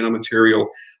is the handle material,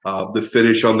 the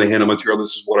finish on the handle material,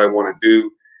 this is what I want to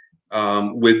do.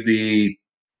 With the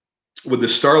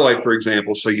Starlight, for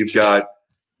example, so you've got,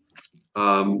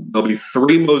 there'll be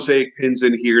 3 mosaic pins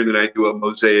in here, and then I do a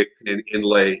mosaic pin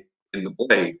inlay in the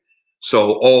blade.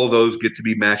 So all of those get to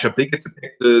be matched up. They get to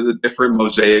pick the different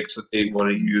mosaics that they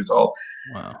want to use.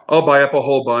 I'll buy up a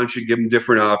whole bunch and give them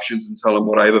different options and tell them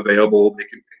what I have available. They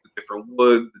can pick the different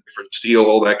wood, the different steel,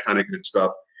 all that kind of good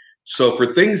stuff. So for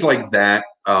things like that,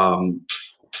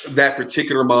 that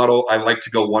particular model, I like to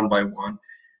go one by one.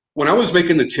 When I was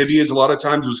making the Tibias, a lot of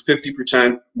times it was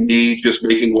 50% me just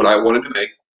making what I wanted to make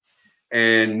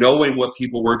and knowing what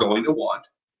people were going to want.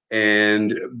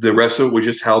 And the rest of it was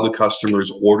just how the customers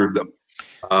ordered them.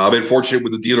 I've been fortunate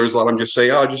with the dealers. A lot of them just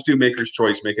say, "Oh, just do maker's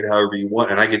choice, make it however you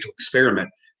want," and I get to experiment.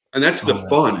 And that's the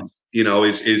fun,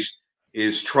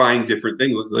 is trying different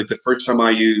things. Like the first time I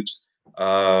used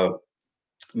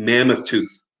mammoth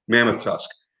tusk.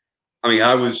 I mean,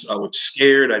 I was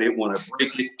scared. I didn't want to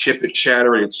break it, chip it,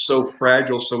 shatter it. It's so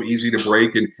fragile, so easy to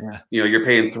break, and you're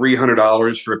paying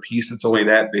 $300 for a piece that's only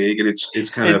that big, and it's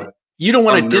kind of. You don't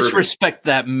want to disrespect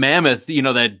that mammoth,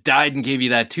 that died and gave you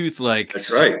that tooth, like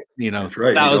that's right. That's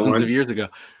right. Thousands of years ago.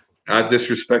 Not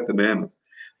disrespect the mammoth,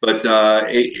 but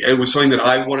it was something that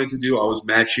I wanted to do. I was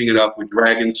matching it up with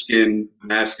dragon skin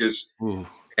Damascus,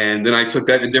 And then I took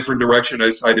that in a different direction. I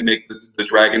decided to make the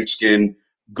dragon skin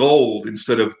gold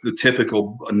instead of the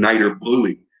typical niter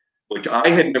bluing, which I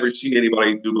had never seen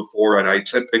anybody do before. And I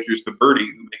sent pictures to Bertie,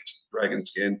 who makes dragon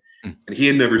skin, and he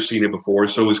had never seen it before.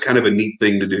 So it was kind of a neat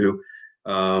thing to do.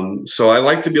 So I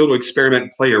like to be able to experiment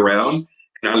and play around.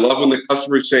 And I love when the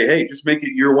customers say, hey, just make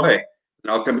it your way.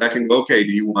 And I'll come back and go, okay,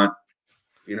 do you want,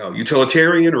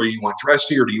 utilitarian, or you want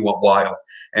dressy, or do you want wild?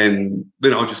 And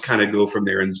then I'll just kind of go from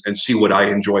there and see what I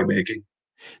enjoy making.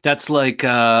 That's like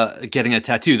getting a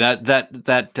tattoo.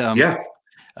 That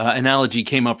analogy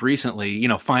came up recently,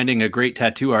 finding a great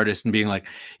tattoo artist and being like,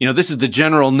 this is the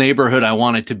general neighborhood I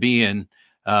want it to be in.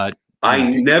 I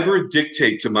never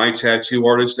dictate to my tattoo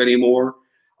artist anymore.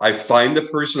 I find the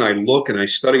person, I look and I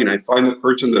study, and I find the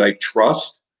person that I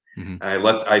trust. And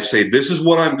I say, this is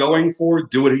what I'm going for.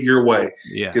 Do it your way.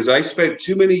 Yeah. Because I spent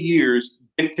too many years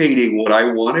dictating what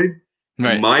I wanted.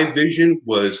 Right. My vision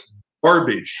was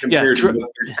garbage compared to what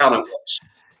their talent was.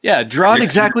 Yeah, draw it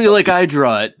exactly like I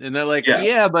draw it. And they're like,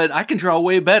 yeah, but I can draw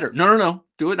way better. No.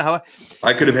 Do it how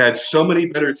I could have had so many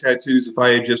better tattoos if I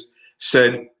had just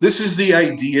said, this is the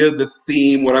idea, the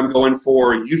theme, what I'm going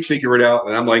for. You figure it out.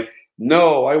 And I'm like,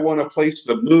 no, I want to place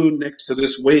the moon next to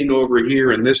this wing over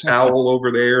here and this owl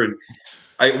over there. And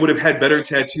I would have had better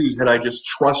tattoos had I just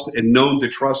trusted and known to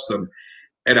trust them.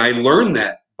 And I learned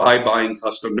that by buying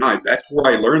custom knives. That's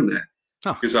where I learned that.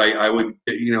 Because I would,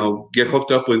 get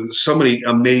hooked up with so many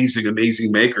amazing,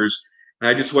 amazing makers. And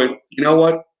I just went, you know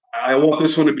what? I want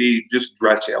this one to be just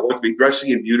dressy. I want it to be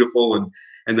dressy and beautiful.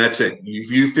 And that's it.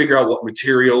 You figure out what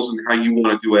materials and how you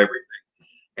want to do everything.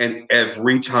 And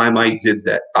every time I did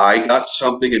that, I got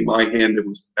something in my hand that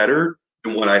was better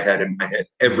than what I had in my head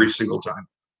every single time.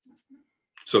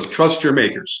 So trust your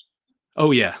makers.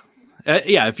 Oh yeah.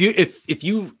 Yeah.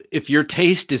 If your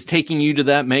taste is taking you to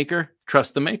that maker,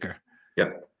 trust the maker.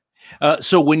 Yeah.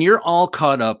 So when you're all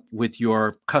caught up with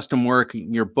your custom work,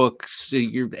 your books,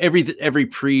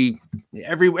 everyone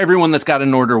that's got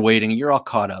an order waiting, you're all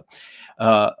caught up.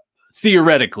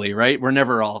 Theoretically, right? We're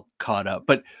never all caught up,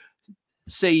 but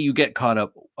say you get caught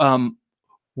up.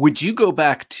 Would you go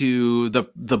back to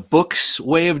the book's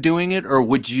way of doing it, or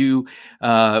would you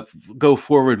go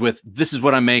forward with, this is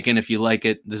what I'm making, if you like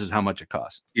it, this is how much it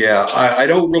costs? Yeah, I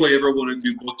don't really ever want to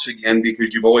do books again,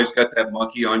 because you've always got that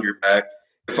monkey on your back.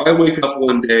 If I wake up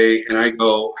one day and I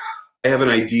go, I have an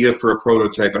idea for a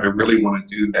prototype and I really want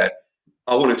to do that,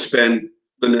 I want to spend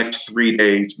the next 3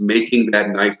 days making that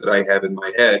knife that I have in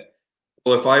my head.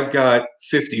 Well, if I've got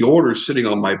 50 orders sitting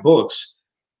on my books,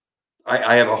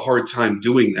 I have a hard time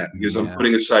doing that, because I'm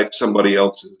putting aside somebody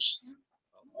else's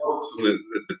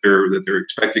that they're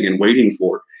expecting and waiting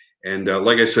for. And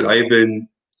like I said,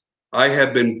 I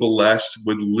have been blessed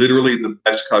with literally the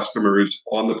best customers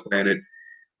on the planet.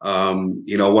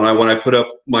 When I put up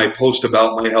my post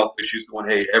about my health issues, going,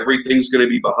 hey, everything's going to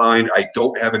be behind. I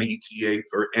don't have an ETA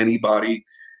for anybody,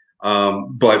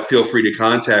 but feel free to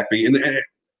contact me. And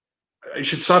I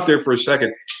should stop there for a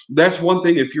second. That's one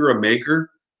thing, if you're a maker,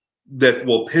 that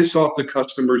will piss off the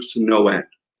customers to no end.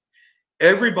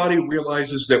 Everybody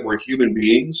realizes that we're human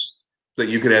beings, that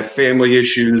you could have family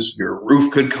issues, your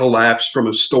roof could collapse from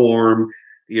a storm,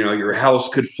 your house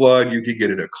could flood, you could get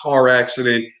in a car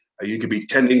accident, you could be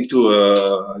tending to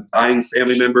a dying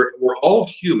family member. We're all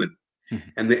human,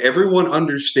 and everyone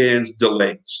understands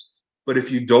delays. But if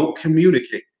you don't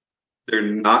communicate, they're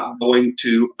not going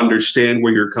to understand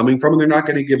where you're coming from, and they're not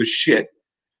going to give a shit,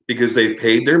 because they've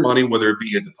paid their money, whether it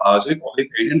be a deposit or they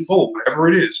paid in full, whatever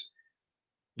it is.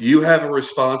 You have a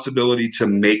responsibility to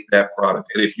make that product.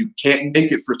 And if you can't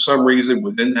make it for some reason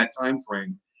within that time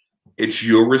frame, it's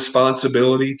your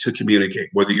responsibility to communicate.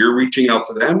 Whether you're reaching out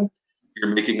to them,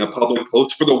 you're making a public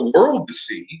post for the world to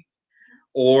see,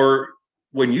 or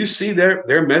when you see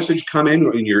their message come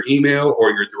in your email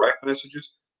or your direct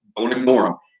messages, don't ignore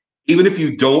them. Even if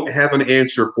you don't have an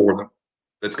answer for them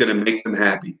that's going to make them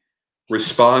happy,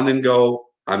 respond and go,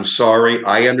 I'm sorry.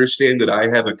 I understand that I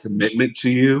have a commitment to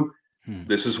you.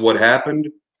 This is what happened.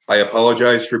 I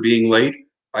apologize for being late.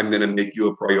 I'm going to make you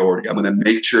a priority. I'm going to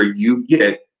make sure you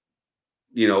get,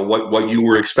 what you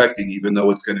were expecting, even though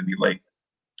it's going to be late.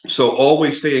 So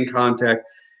always stay in contact,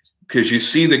 because you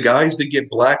see the guys that get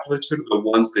blacklisted are the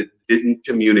ones that didn't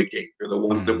communicate. They're the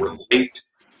ones that were late,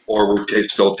 or were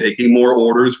still taking more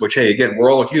orders, which, hey, again,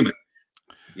 we're all human.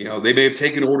 They may have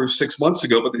taken orders 6 months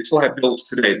ago, but they still have bills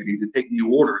today. They need to take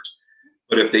new orders.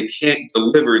 But if they can't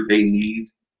deliver,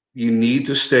 you need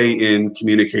to stay in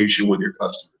communication with your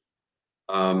customer.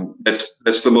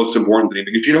 That's the most important thing,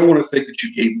 because you don't want to think that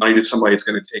you gave money to somebody that's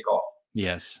going to take off.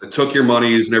 Yes. That took your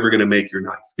money is never going to make your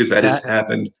knife, because that has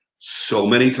happened so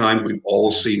many times. We've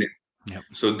all seen it. Yep.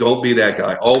 So don't be that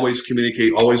guy. Always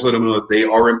communicate. Always let them know that they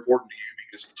are important to you,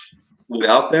 because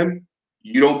without them,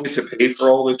 you don't get to pay for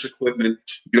all this equipment.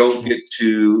 You don't get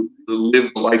to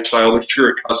live the lifestyle that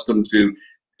you're accustomed to.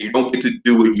 You don't get to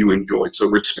do what you enjoy. So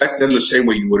respect them the same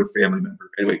way you would a family member.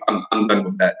 Anyway, I'm done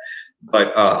with that.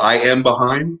 But I am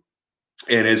behind.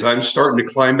 And as I'm starting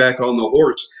to climb back on the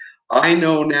horse, I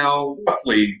know now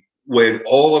roughly when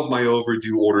all of my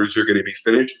overdue orders are going to be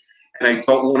finished. And I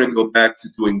don't want to go back to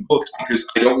doing books because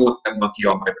I don't want that monkey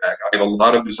on my back. I have a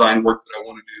lot of design work that I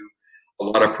want to do, a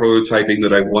lot of prototyping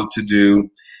that I want to do,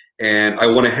 and I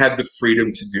want to have the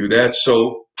freedom to do that.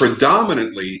 So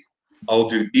predominantly, I'll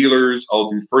do dealers. I'll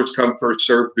do first come, first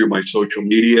serve through my social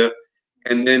media.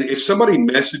 And then if somebody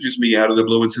messages me out of the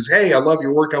blue and says, hey, I love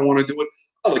your work, I want to do it,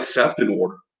 I'll accept an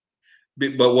order.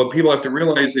 But what people have to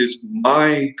realize is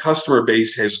my customer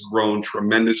base has grown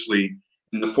tremendously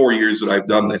in the 4 years that I've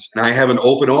done this. And I have an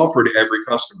open offer to every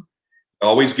customer. I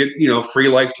always get, free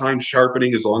lifetime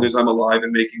sharpening as long as I'm alive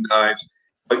and making knives.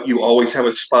 But you always have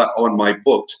a spot on my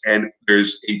books. And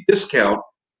there's a discount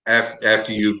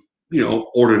after you've,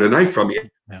 ordered a knife from me.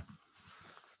 Yeah.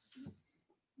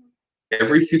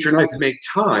 Every future knife, to make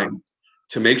time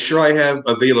to make sure I have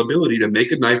availability to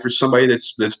make a knife for somebody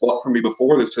that's bought from me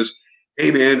before that says, hey,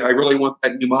 man, I really want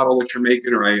that new model that you're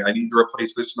making, or I need to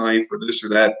replace this knife or this or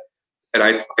that. And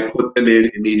I put them in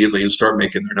immediately and start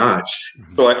making their knives.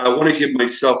 Mm-hmm. So I want to give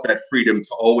myself that freedom to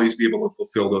always be able to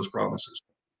fulfill those promises.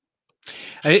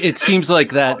 It seems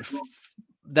like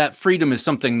that freedom is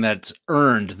something that's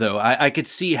earned, though. I could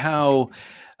see how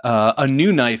a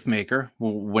new knife maker,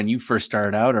 when you first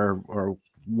start out, or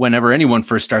whenever anyone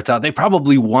first starts out, they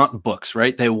probably want books,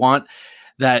 right? They want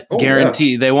that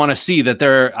guarantee. Yeah. They want to see that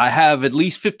I have at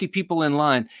least 50 people in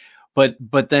line.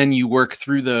 But then you work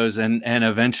through those and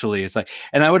eventually it's like,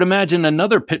 and I would imagine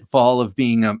another pitfall of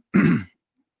being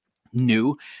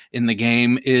new in the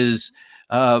game is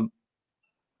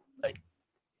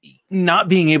not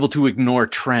being able to ignore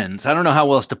trends. I don't know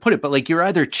how else to put it, but like you're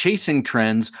either chasing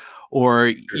trends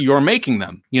or you're making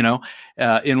them,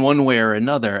 in one way or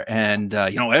another. And,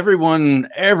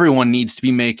 everyone needs to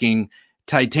be making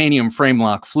titanium frame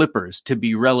lock flippers to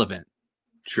be relevant.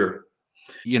 Sure.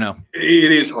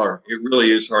 It is hard. It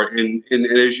really is hard. And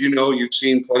as you know, you've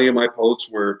seen plenty of my posts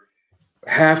where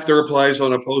half the replies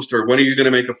on a post are, when are you going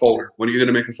to make a folder? When are you going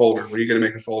to make a folder? When are you going to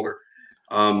make a folder?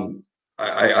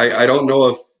 I don't know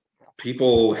if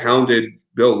people hounded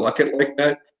Bill Luckett like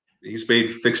that. He's made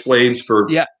fixed blades for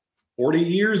 40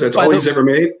 years. That's all he's ever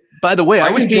made. By the way, I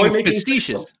was being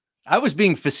facetious. I was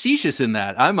being facetious in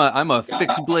that. I'm a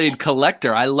fixed blade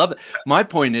collector. I love it. My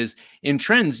point is, in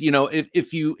trends,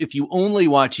 if you only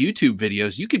watch YouTube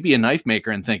videos, you could be a knife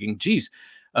maker and thinking, geez,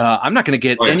 I'm not going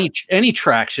to get any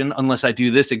traction unless I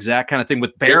do this exact kind of thing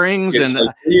with bearings and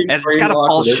it's got to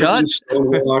fall shut.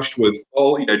 Stonewashed with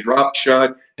drop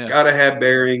shut. It's got to have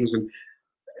bearings. And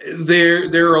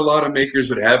there are a lot of makers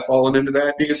that have fallen into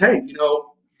that because, hey,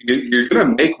 you're going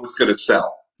to make what's going to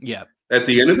sell. Yeah. At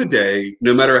the end of the day,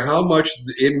 no matter how much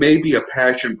it may be a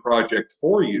passion project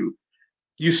for you,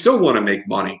 you still want to make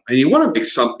money and you want to make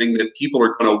something that people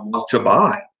are going to want to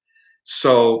buy.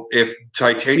 So if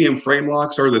titanium frame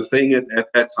locks are the thing at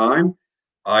that time,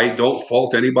 I don't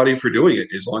fault anybody for doing it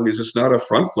as long as it's not a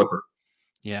front flipper.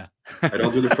 Yeah. I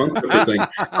don't do the front flipper thing.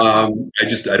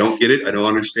 I don't get it. I don't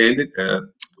understand it.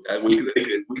 We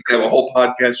can have a whole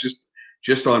podcast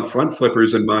just on front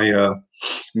flippers and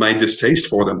my distaste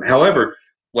for them. However,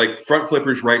 like front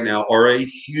flippers right now are a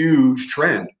huge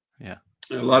trend. Yeah.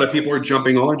 And a lot of people are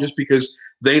jumping on just because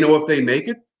they know if they make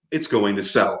it, it's going to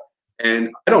sell.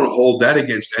 And I don't hold that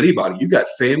against anybody. You've got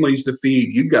families to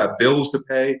feed, you've got bills to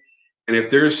pay. And if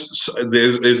there's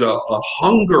a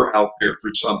hunger out there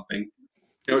for something,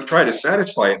 try to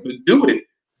satisfy it, but do it.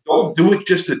 Don't do it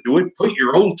just to do it. Put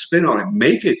your own spin on it.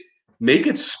 Make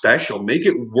it special. Make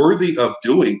it worthy of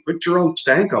doing. Put your own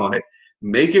stank on it.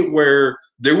 Make it where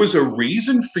there was a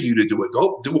reason for you to do it.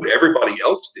 Don't do what everybody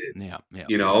else did.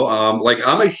 Yeah. Like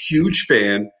I'm a huge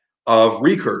fan of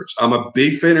recurves. I'm a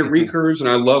big fan of recurves and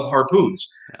I love harpoons.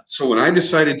 Yeah. So when I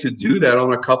decided to do that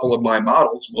on a couple of my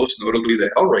models, most notably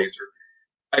the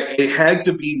Hellraiser, it had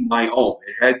to be my own.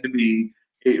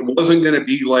 It wasn't going to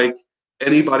be like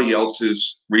anybody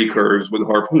else's recurves with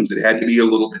harpoons. It had to be a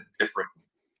little bit different.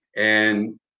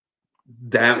 And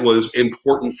that was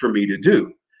important for me to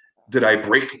do. Did I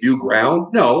break new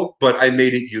ground? No, but I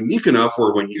made it unique enough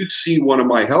where when you see one of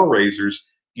my Hellraisers,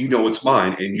 you know it's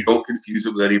mine and you don't confuse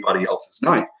it with anybody else's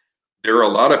knife. There are a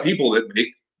lot of people that make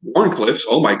Wharncliffes.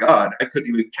 Oh my God, I couldn't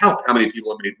even count how many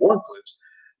people have made Wharncliffes.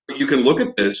 But you can look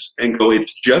at this and go,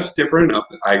 it's just different enough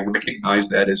that I recognize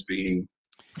that as being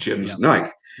Jim's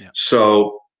knife.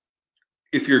 So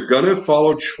if you're going to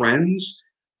follow trends,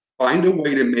 find a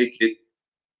way to make it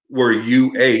where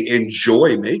you, A,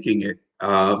 enjoy making it,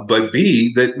 but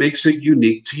B, that makes it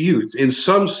unique to you in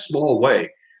some small way.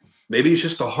 Maybe it's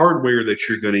just the hardware that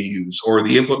you're going to use or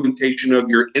the implementation of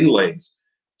your inlays,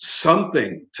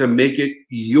 something to make it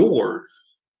yours,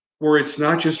 where it's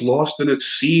not just lost in a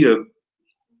sea of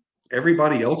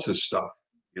everybody else's stuff,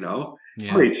 you know?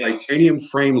 Great titanium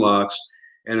frame locks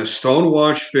and a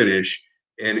stonewash finish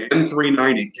and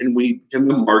M390 can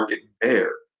the market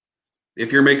bear?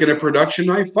 If you're making a production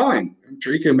knife, fine. I'm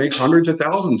sure you can make hundreds of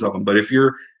thousands of them. But if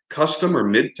you're custom or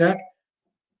mid-tech,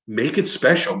 make it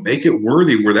special. Make it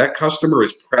worthy where that customer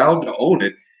is proud to own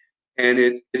it. And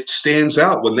it stands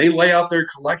out. When they lay out their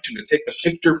collection to take a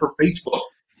picture for Facebook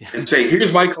and say,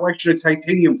 here's my collection of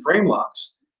titanium frame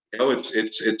locks. You know,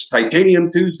 it's Titanium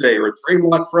Tuesday or it's Frame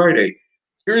Lock Friday.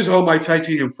 Here's all my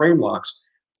titanium frame locks.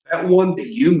 That one that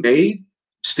you made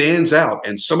stands out,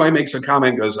 and somebody makes a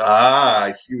comment, goes,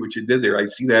 I see what you did there. I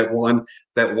see that one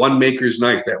maker's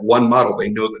knife, that one model. They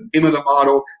know the name of the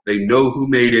model. They know who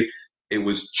made it. It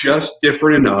was just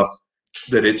different enough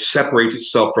that it separates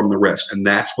itself from the rest, and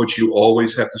that's what you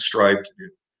always have to strive to do.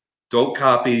 Don't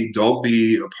copy. Don't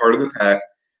be a part of the pack.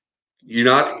 You're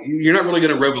not really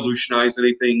going to revolutionize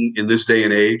anything in this day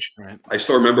and age. Right. I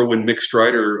still remember when Mick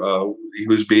Strider, he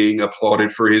was being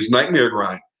applauded for his nightmare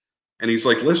grind, and he's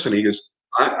like, "Listen," he goes,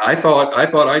 I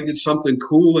thought I did something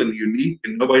cool and unique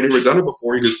and nobody had ever done it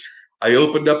before. He goes, I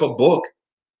opened up a book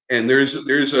and there's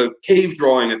a cave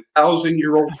drawing,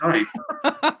 1,000-year-old knife.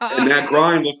 And that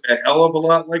grind looked a hell of a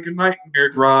lot like a nightmare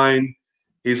grind.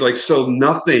 He's like, so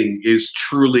nothing is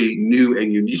truly new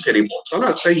and unique anymore. So I'm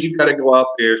not saying you've got to go out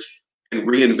there and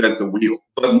reinvent the wheel,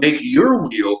 but make your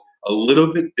wheel a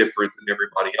little bit different than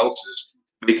everybody else's.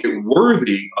 Make it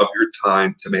worthy of your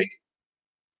time to make it.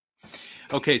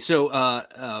 Okay,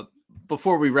 so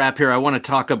before we wrap here, I want to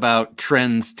talk about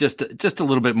trends just a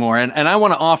little bit more, and I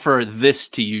want to offer this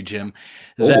to you, Jim.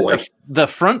 The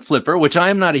front flipper, which I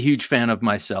am not a huge fan of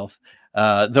myself,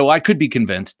 though I could be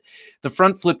convinced. The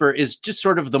front flipper is just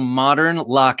sort of the modern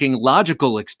locking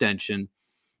logical extension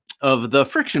of the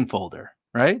friction folder,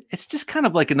 right? It's just kind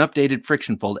of like an updated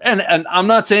friction folder, and I'm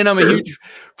not saying I'm a huge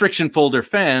friction folder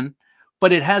fan,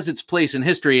 but it has its place in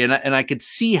history, and I could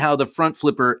see how the front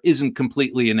flipper isn't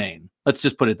completely inane. Let's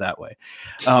just put it that way.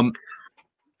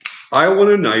 I want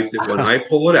a knife that when I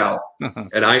pull it out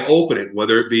and I open it,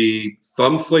 whether it be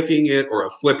thumb flicking it or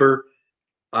a flipper,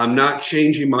 I'm not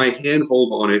changing my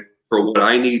handhold on it for what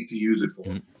I need to use it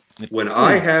for. When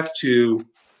I have to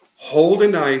hold a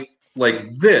knife like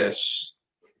this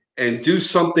and do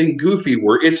something goofy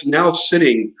where it's now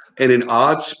sitting in an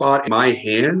odd spot in my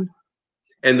hand,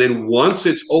 and then once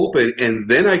it's open and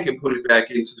then I can put it back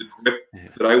into the grip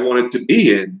that I want it to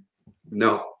be in.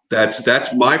 No, that's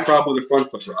my problem with the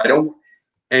front flipper. I don't,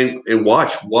 and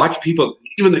watch people,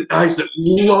 even the guys that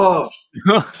love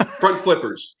front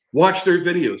flippers, watch their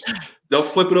videos. They'll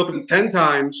flip it open 10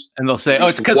 times. And they'll say, oh,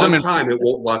 it's because one time it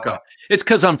won't lock up. It's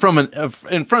because I'm from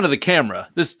in front of the camera.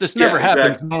 This never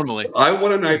happens normally. I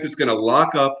want a knife that's going to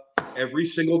lock up every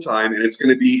single time, and it's going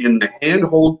to be in the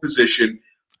handhold position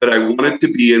that I want it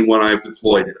to be in when I've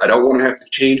deployed it. I don't want to have to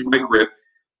change my grip.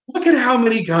 Look at how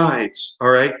many guys, all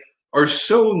right, are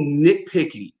so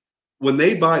nitpicky when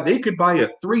they could buy a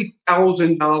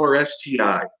 $3,000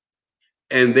 STI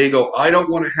and they go, I don't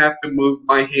want to have to move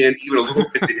my hand even a little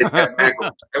bit to hit that mag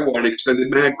release. I want an extended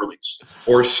mag release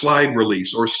or slide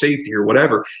release or safety or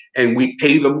whatever. And we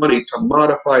pay the money to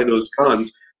modify those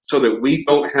guns so that we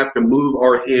don't have to move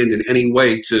our hand in any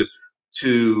way to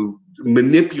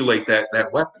manipulate that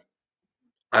weapon.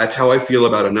 That's how I feel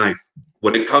about a knife.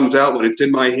 When it comes out, when it's in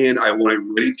my hand, I want it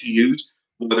ready to use,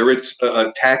 whether it's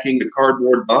attacking a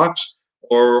cardboard box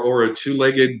or a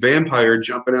two-legged vampire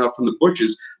jumping out from the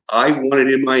bushes. I want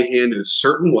it in my hand in a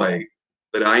certain way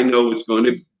that I know it's going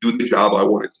to do the job I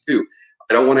want it to do.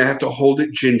 I don't want to have to hold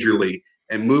it gingerly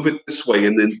and move it this way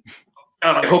and then,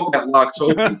 God, I hope that locks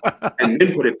open and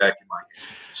then put it back in my hand.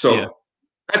 So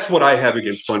that's what I have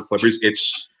against front flippers.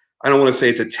 I don't want to say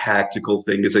it's a tactical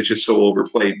thing because it's just so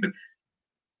overplayed, but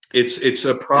it's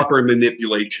a proper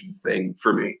manipulation thing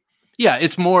for me. Yeah,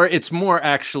 it's more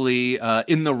actually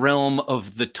in the realm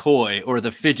of the toy or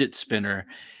the fidget spinner.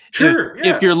 Sure.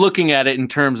 If you're looking at it in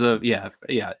terms of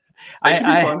I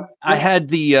had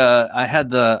the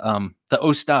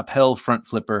O-Stop Hell front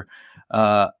flipper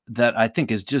that I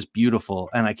think is just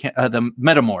beautiful, and I can't the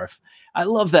Metamorph. I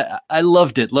love that. I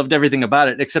loved it. Loved everything about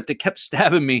it, except it kept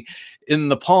stabbing me in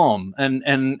the palm.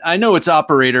 And I know it's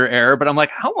operator error, but I'm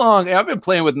like, how long? I've been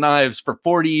playing with knives for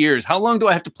 40 years. How long do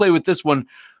I have to play with this one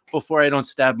before I don't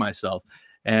stab myself?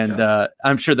 And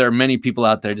I'm sure there are many people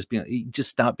out there just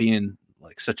stop being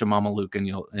like such a mama Luke, and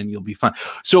you'll be fine.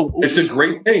 So it's a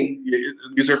great thing.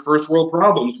 These are first world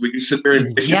problems. We can sit there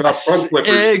and bitch about front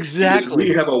flippers. Exactly.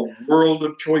 We have a world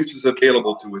of choices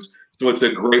available to us. So it's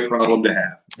a great problem to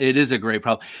have. It is a great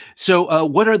problem. So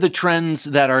what are the trends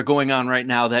that are going on right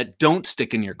now that don't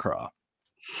stick in your craw?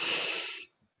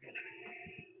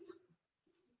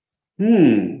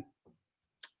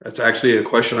 That's actually a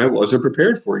question I wasn't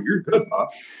prepared for. You're good, Bob.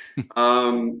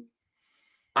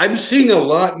 I'm seeing a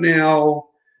lot now.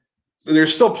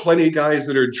 There's still plenty of guys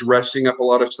that are dressing up a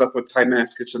lot of stuff with tie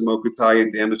maskets and mokutai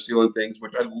and damascene and things,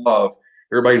 which I love.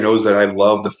 Everybody knows that I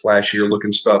love the flashier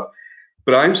looking stuff.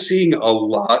 But I'm seeing a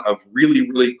lot of really,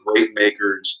 really great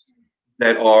makers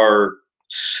that are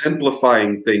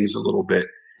simplifying things a little bit.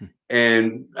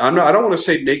 And I don't want to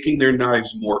say making their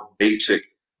knives more basic,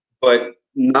 but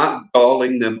not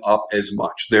dolling them up as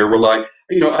much. They're relying,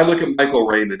 I look at Michael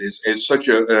Raymond as such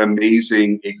an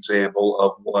amazing example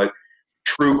of what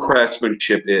true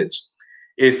craftsmanship is.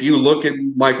 If you look at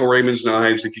Michael Raymond's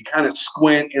knives, if you kind of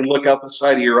squint and look out the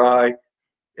side of your eye,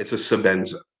 it's a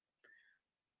Sebenza.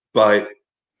 But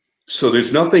so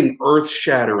there's nothing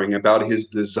earth-shattering about his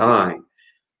design.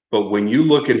 But when you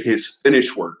look at his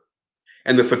finish work,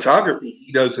 and the photography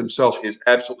he does himself is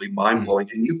absolutely mind-blowing.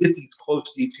 And you get these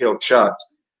close, detailed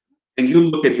shots, and you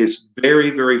look at his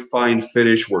very, very fine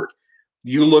finish work.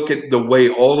 You look at the way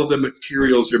all of the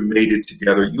materials are mated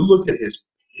together. You look at his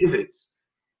pivots.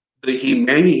 He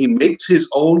makes his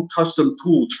own custom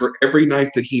tools for every knife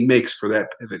that he makes for that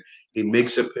pivot. He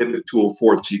makes a pivot tool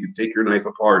for it so you can take your knife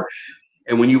apart.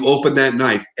 And when you open that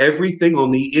knife, everything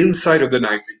on the inside of the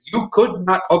knife that you could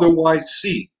not otherwise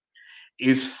see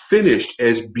is finished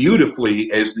as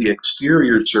beautifully as the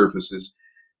exterior surfaces.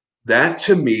 That,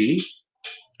 to me,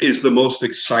 is the most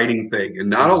exciting thing. And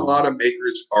not a lot of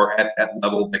makers are at that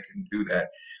level that can do that.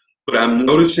 But I'm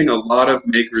noticing a lot of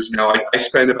makers now. I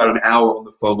spent about an hour on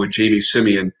the phone with Jamie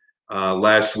Simeon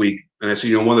last week. And I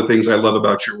said, one of the things I love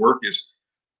about your work is,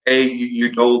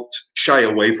 you don't shy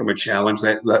away from a challenge.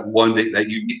 That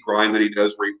unique grind that he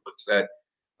does where he puts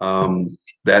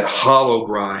that hollow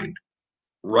grind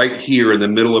right here in the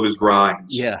middle of his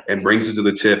grinds and brings it to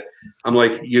the tip. I'm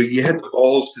like, you had the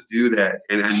balls to do that.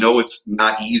 And I know it's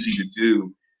not easy to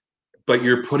do, but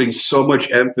you're putting so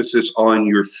much emphasis on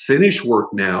your finish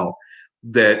work now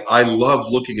that I love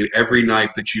looking at every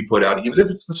knife that you put out, even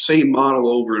if it's the same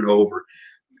model over and over.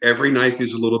 Every knife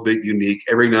is a little bit unique.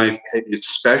 Every knife is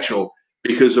special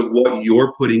because of what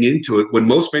you're putting into it. When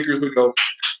most makers would go,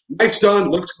 knife's done,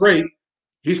 looks great,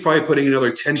 he's probably putting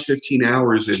another 10, 15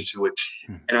 hours into it.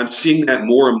 And I'm seeing that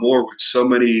more and more with so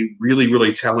many really,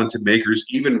 really talented makers,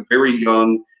 even very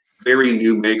young, very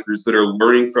new makers that are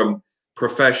learning from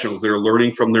professionals, that are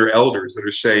learning from their elders, that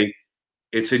are saying,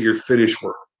 it's in your finish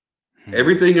work.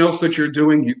 Everything else that you're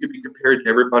doing, you can be compared to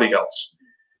everybody else.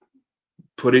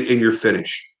 Put it in your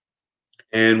finish.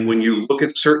 And when you look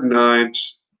at certain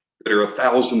knives that are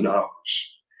 $1,000,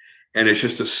 and it's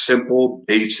just a simple,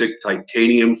 basic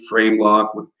titanium frame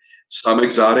lock with some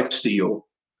exotic steel,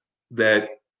 that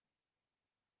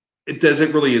it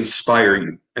doesn't really inspire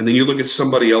you. And then you look at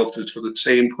somebody else's for the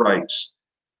same price,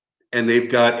 and they've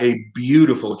got a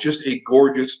beautiful, just a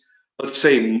gorgeous, let's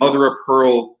say, mother of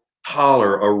pearl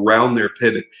collar around their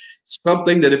pivot.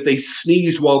 Something that if they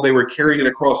sneezed while they were carrying it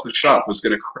across the shop was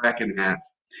going to crack in half.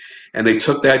 And they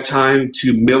took that time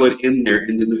to mill it in there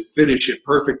and then to finish it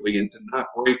perfectly and to not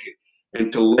break it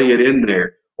and to lay it in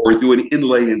there or do an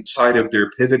inlay inside of their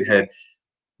pivot head.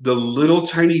 The little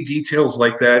tiny details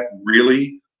like that,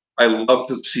 really, I love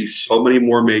to see so many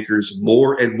more makers,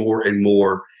 more and more and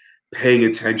more, paying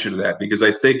attention to that, because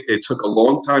I think it took a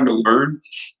long time to learn.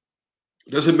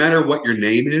 It doesn't matter what your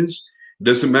name is. It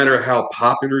doesn't matter how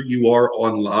popular you are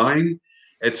online.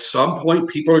 At some point,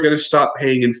 people are going to stop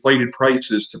paying inflated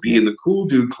prices to be in the cool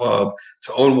dude club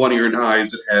to own one of your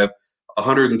knives that have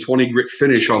 120 grit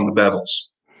finish on the bevels.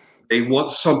 They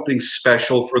want something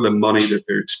special for the money that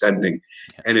they're spending.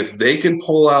 And if they can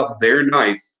pull out their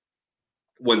knife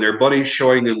when their buddy's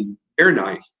showing them their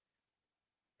knife,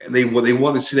 and they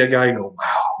want to see that guy go,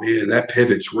 wow, man, that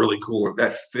pivot's really cool, or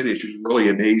that finish is really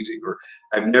amazing, or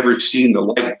I've never seen the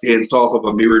light dance off of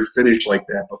a mirrored finish like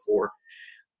that before.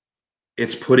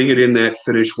 It's putting it in that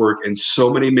finish work, and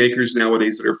so many makers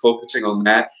nowadays that are focusing on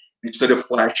that instead of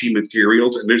flashy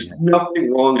materials. And there's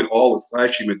nothing wrong at all with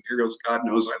flashy materials. God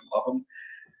knows I love them.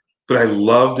 but I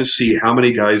love to see how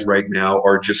many guys right now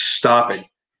are just stopping.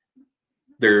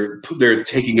 They're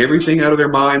taking everything out of their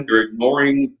mind. They're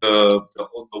ignoring the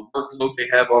workload they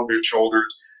have on their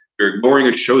shoulders. They're ignoring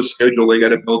a show schedule they got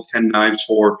to build 10 knives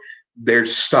for. They're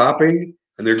stopping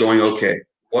and they're going, okay,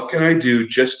 what can I do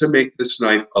just to make this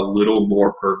knife a little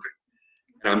more perfect?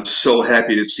 And I'm so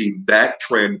happy to see that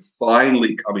trend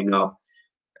finally coming up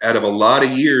out of a lot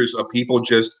of years of people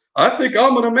just, I think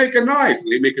I'm going to make a knife.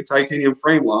 They make a titanium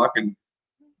frame lock and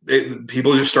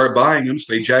people just start buying them.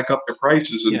 So they jack up their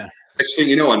prices. And next thing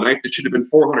you know, a knife that should have been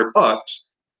 $400, $1,200,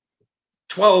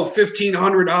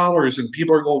 $1,500. And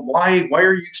people are going, why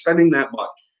are you spending that much?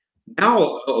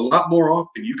 Now, a lot more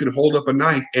often, you can hold up a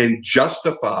knife and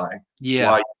justify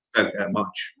why you spent that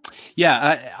much.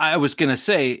 Yeah, I was going to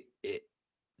say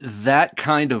that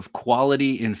kind of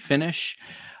quality in finish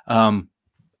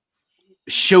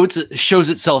shows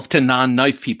itself to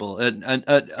non-knife people.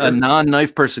 A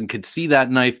non-knife person could see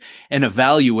that knife and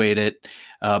evaluate it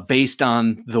based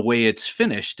on the way it's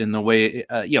finished and the way,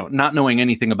 not knowing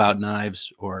anything about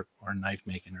knives or knife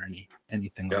making or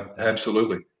anything like that.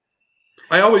 Absolutely.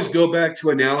 I always go back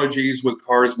to analogies with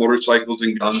cars, motorcycles,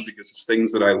 and guns because it's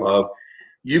things that I love.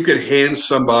 You could hand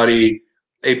somebody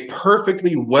a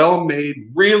perfectly well-made,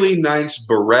 really nice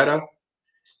Beretta,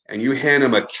 and you hand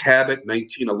them a Cabot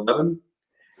 1911,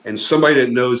 and somebody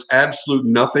that knows absolute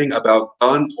nothing about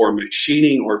guns or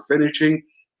machining or finishing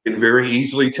can very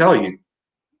easily tell you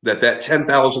that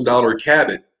 $10,000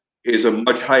 Cabot is a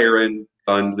much higher-end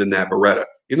gun than that Beretta.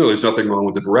 There's nothing wrong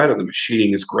with the Beretta. The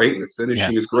machining is great, and the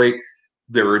finishing is great.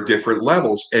 There are different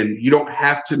levels, and you don't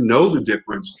have to know the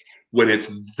difference when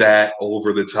it's that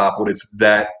over the top, when it's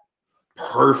that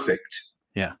perfect.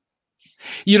 Yeah.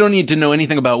 You don't need to know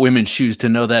anything about women's shoes to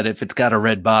know that if it's got a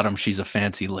red bottom, she's a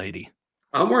fancy lady.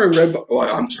 I'm wearing red. Oh,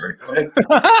 I'm sorry. Go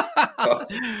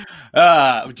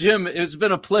ahead. Jim, it's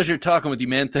been a pleasure talking with you,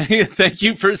 man. Thank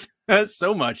you for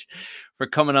so much for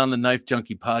coming on the Knife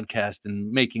Junkie podcast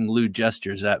and making lewd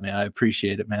gestures at me. I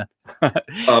appreciate it, man.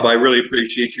 I really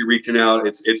appreciate you reaching out.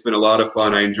 It's been a lot of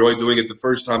fun. I enjoyed doing it the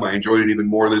first time. I enjoyed it even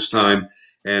more this time.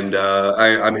 And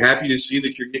I'm happy to see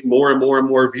that you're getting more and more and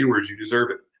more viewers. You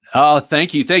deserve it. Oh,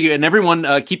 thank you. Thank you. And everyone,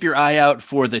 keep your eye out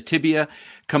for the Tibia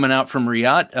coming out from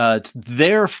Reate. It's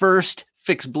their first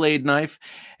fixed blade knife.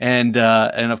 And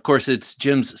of course, it's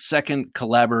Jim's second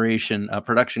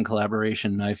production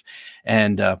collaboration knife.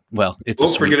 And don't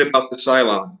forget about the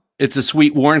Cylon. It's a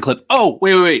sweet Warncliffe. Oh,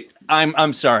 wait.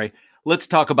 I'm sorry. Let's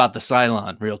talk about the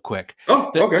Cylon real quick.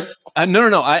 Oh, okay.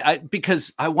 No. I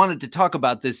because I wanted to talk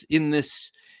about this in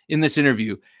this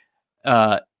interview.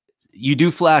 You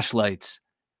do flashlights.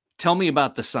 Tell me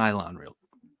about the Cylon real.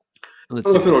 I don't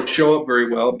know if it'll show up very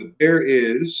well, but there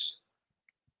is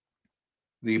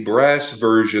the brass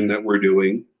version that we're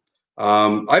doing.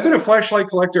 I've been a flashlight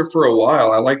collector for a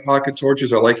while. I like pocket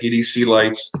torches. I like EDC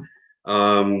lights.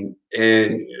 And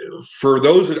for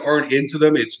those that aren't into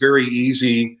them, it's very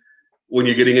easy when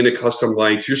you're getting into custom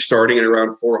lights. You're starting at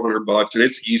around $400, and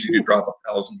it's easy to drop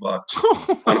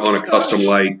 $1,000 on a custom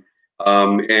light.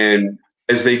 And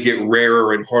as they get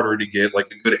rarer and harder to get,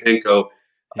 like a good Henko,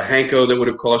 a Henko that would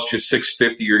have cost you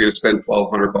 $650, you're going to spend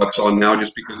 $1,200 on now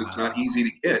just because it's not easy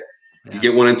to get. You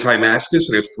get one in Timascus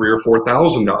and it's $3,000 or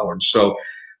 $4,000. So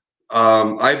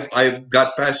I've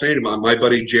got fascinated. My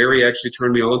buddy Jerry actually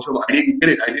turned me on to it. I didn't get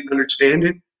it. I didn't understand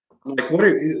it. I'm like,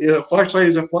 a flashlight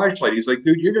is a flashlight. He's like,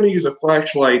 dude, you're going to use a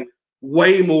flashlight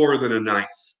way more than a knife.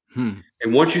 And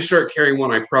once you start carrying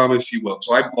one, I promise you will.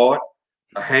 So I bought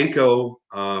a Henko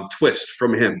twist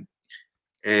from him.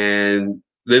 And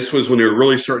this was when they were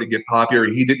really starting to get popular,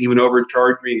 and he didn't even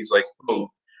overcharge me. He's like, boom.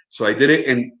 So I did it,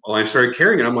 and I started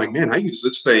carrying it. I'm like, man, I use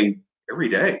this thing every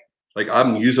day. Like,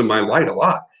 I'm using my light a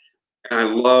lot. And I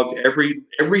loved every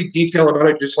detail about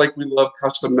it, just like we love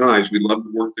custom knives. We love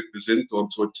the work that goes into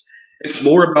them. So it's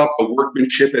more about the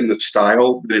workmanship and the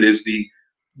style than it is the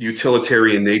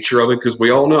utilitarian nature of it, because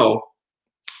we all know,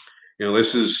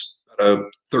 this is a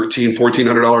 $1,300,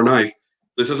 $1,400 knife.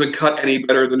 This doesn't cut any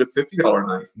better than a $50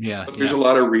 knife. But there's a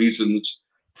lot of reasons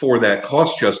for that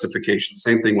cost justification.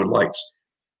 Same thing with lights.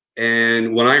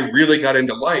 And when I really got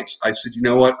into lights, I said, you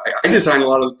know what? I design a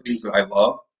lot of the things that I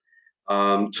love.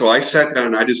 So I sat down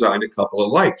and I designed a couple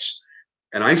of lights.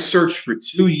 And I searched for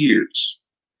 2 years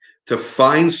to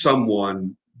find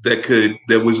someone that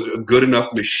was a good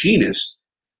enough machinist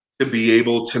to be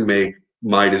able to make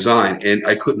my design. And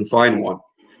I couldn't find one.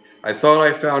 I thought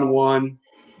I found one.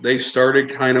 They started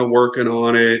kind of working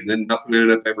on it, and then nothing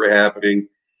ended up ever happening.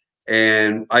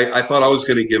 And I thought I was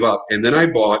going to give up. And then I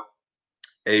bought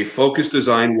a Focus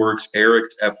Design Works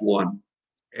Eric's F1,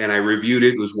 and I reviewed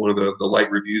it. It was one of the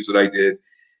light reviews that I did.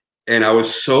 And I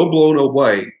was so blown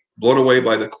away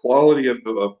by the quality of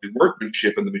the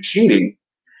workmanship and the machining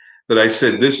that I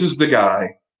said, this is the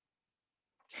guy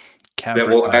that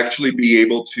will actually be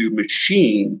able to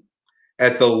machine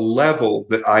at the level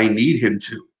that I need him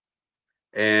to.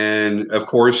 And of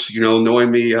course, you know,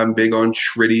 knowing me, I'm big on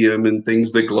tritium and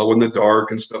things that glow in the dark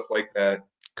and stuff like that.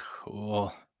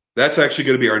 Cool. That's actually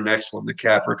going to be our next one, the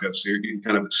Caprica. So you're getting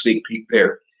kind of a sneak peek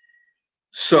there.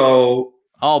 So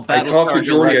I talked to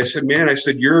Jordy. I said, man,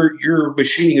 your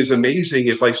machining is amazing.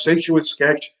 If I sent you a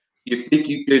sketch, you think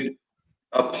you could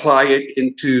apply it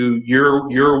into your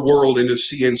world, into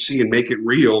CNC, and make it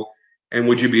real? And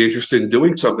would you be interested in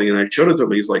doing something? And I showed it to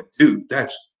him. He's like, dude,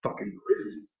 that's fucking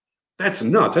crazy. That's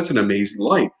nuts. That's an amazing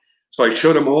light. So I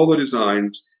showed him all the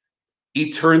designs.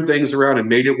 He turned things around and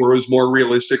made it where it was more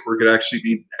realistic, where it could actually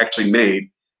be made.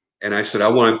 And I said, I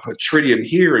want to put tritium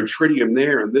here and tritium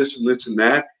there and this and this and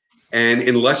that. And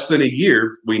in less than a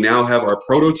year, we now have our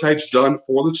prototypes done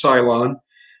for the Cylon.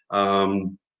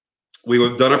 We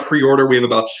have done a pre-order. We have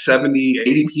about 70,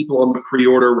 80 people on the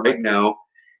pre-order right now.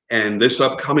 And this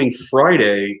upcoming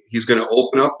Friday, he's going to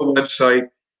open up the website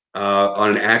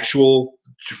on an actual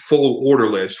full order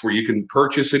list where you can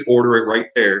purchase it, order it right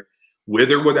there,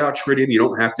 with or without tritium. You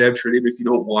don't have to have tritium if you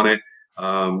don't want it.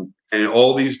 And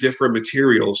all these different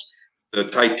materials. The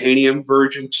titanium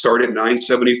version start at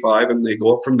 $975 and they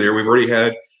go up from there. We've already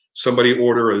had somebody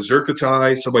order a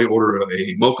zircotai, somebody order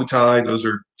a mokutai. Those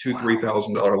are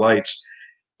 $2,000-$3,000 lights,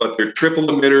 but they're triple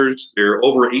emitters. They're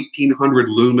over 1,800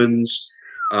 lumens.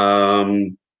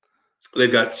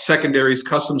 They've got secondaries,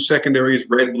 custom secondaries,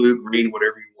 red, blue, green,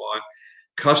 whatever you want.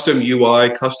 Custom UI,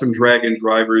 custom drag in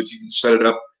drivers. You can set it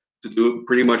up to do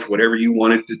pretty much whatever you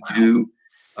want it to do.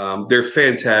 They're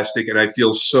fantastic, and I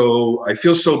feel so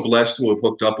blessed to have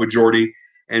hooked up with Jordy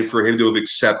and for him to have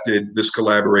accepted this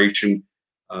collaboration.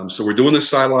 So we're doing the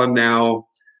Cylon now.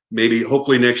 Maybe,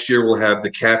 hopefully next year we'll have the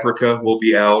Caprica will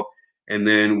be out, and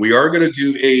then we are going to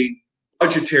do a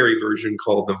budgetary version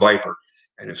called the Viper.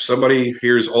 And if somebody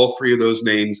hears all three of those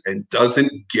names and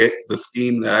doesn't get the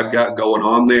theme that I've got going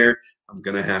on there, I'm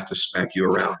going to have to smack you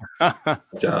around. But,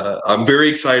 I'm very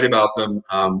excited about them.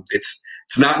 It's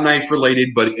not knife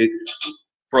related, but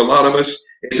for a lot of us,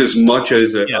 it's as much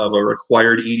as of a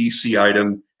required EDC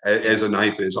item as a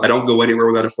knife is. I don't go anywhere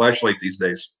without a flashlight these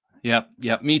days.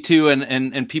 Yep, me too.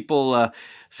 And people,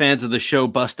 fans of the show,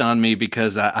 bust on me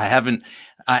because I haven't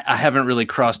really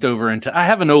crossed over into. I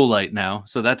have an Olight now,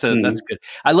 so that's good.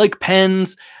 I like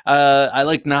pens. I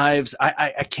like knives.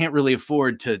 I can't really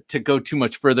afford to go too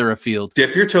much further afield.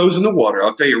 Dip your toes in the water.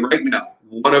 I'll tell you right now,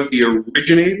 one of the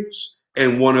originators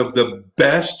and one of the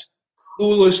best,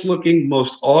 coolest looking,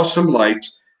 most awesome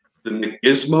lights, the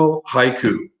Gizmo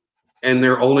Haiku, and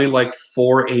they're only like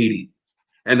 $480.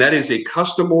 And that is a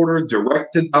custom order,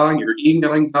 direct to Don. You're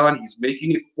emailing Don. He's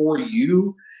making it for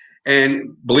you.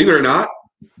 And believe it or not,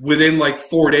 within like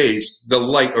 4 days, the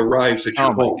light arrives at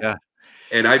your home. God.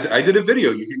 And I did a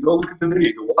video. You can go look at the video.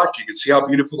 You can watch. You can see how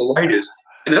beautiful the light is.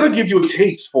 And that'll give you a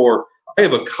taste for, I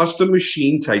have a custom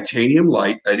machine titanium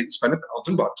light I didn't spend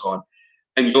 $1,000 on.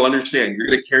 And you'll understand. You're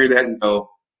going to carry that and go,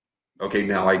 okay,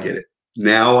 now I get it.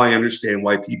 Now I understand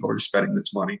why people are spending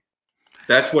this money.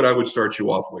 That's what I would start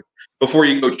you off with before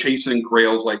you go chasing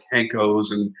grails like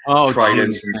Henkos and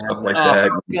Tridents and stuff like that.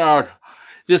 God,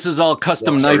 this is all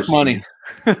custom knife money.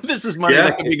 This is money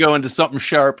that could be going to something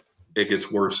sharp. It gets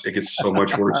worse. It gets so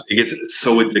much worse. It gets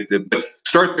so addictive. But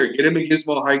start there. Get him a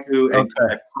Gizmo Haiku, and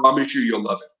I promise you'll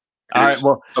love it. All right,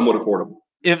 well, somewhat affordable.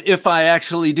 If I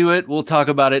actually do it, we'll talk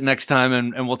about it next time,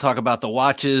 and we'll talk about the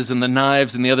watches and the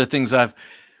knives and the other things I've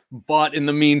bought in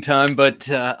the meantime. But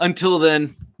until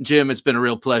then, Jim, it's been a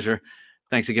real pleasure.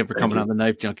 Thanks again for coming on the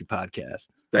Knife Junkie podcast.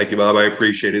 Thank you, Bob. I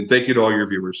appreciate it. Thank you to all your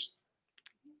viewers.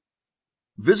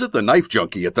 Visit The Knife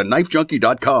Junkie at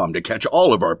TheKnifeJunkie.com to catch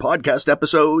all of our podcast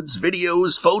episodes,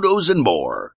 videos, photos, and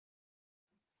more.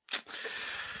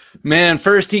 Man,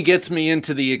 first he gets me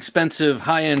into the expensive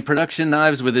high-end production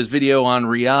knives with his video on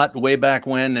Reate way back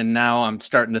when, and now I'm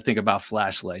starting to think about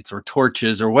flashlights or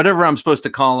torches or whatever I'm supposed to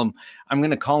call them. I'm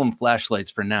going to call them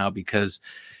flashlights for now because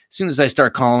as soon as I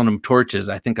start calling them torches,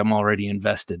 I think I'm already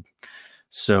invested.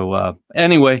 So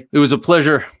anyway, it was a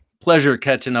pleasure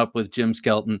catching up with Jim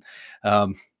Skelton.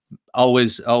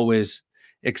 Always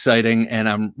exciting, and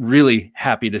I'm really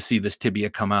happy to see this Tibia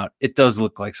come out. It does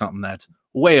look like something that's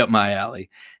way up my alley,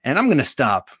 and I'm going to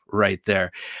stop right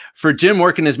there. For Jim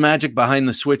working his magic behind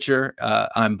the switcher,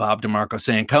 I'm Bob DeMarco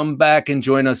saying come back and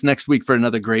join us next week for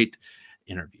another great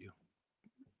interview.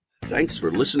 Thanks for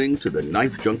listening to the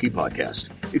Knife Junkie Podcast.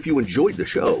 If you enjoyed the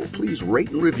show, please rate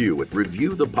and review at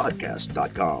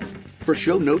reviewthepodcast.com. For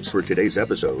show notes for today's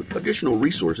episode, additional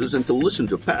resources, and to listen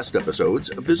to past episodes,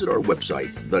 visit our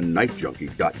website,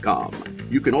 TheKnifeJunkie.com.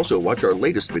 You can also watch our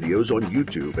latest videos on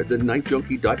YouTube at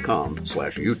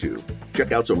TheKnifeJunkie.com/YouTube.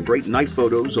 Check out some great knife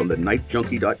photos on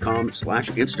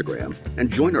TheKnifeJunkie.com/Instagram,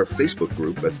 and join our Facebook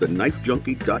group at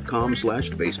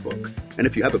TheKnifeJunkie.com/Facebook. And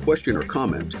if you have a question or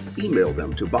comment, email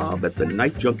them to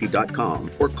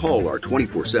bob@TheKnifeJunkie.com or call our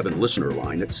 24/7 listener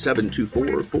line at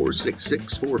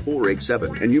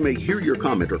 724-466-4487, and you may hear your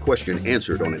comment or question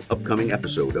answered on an upcoming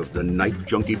episode of the Knife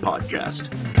Junkie Podcast.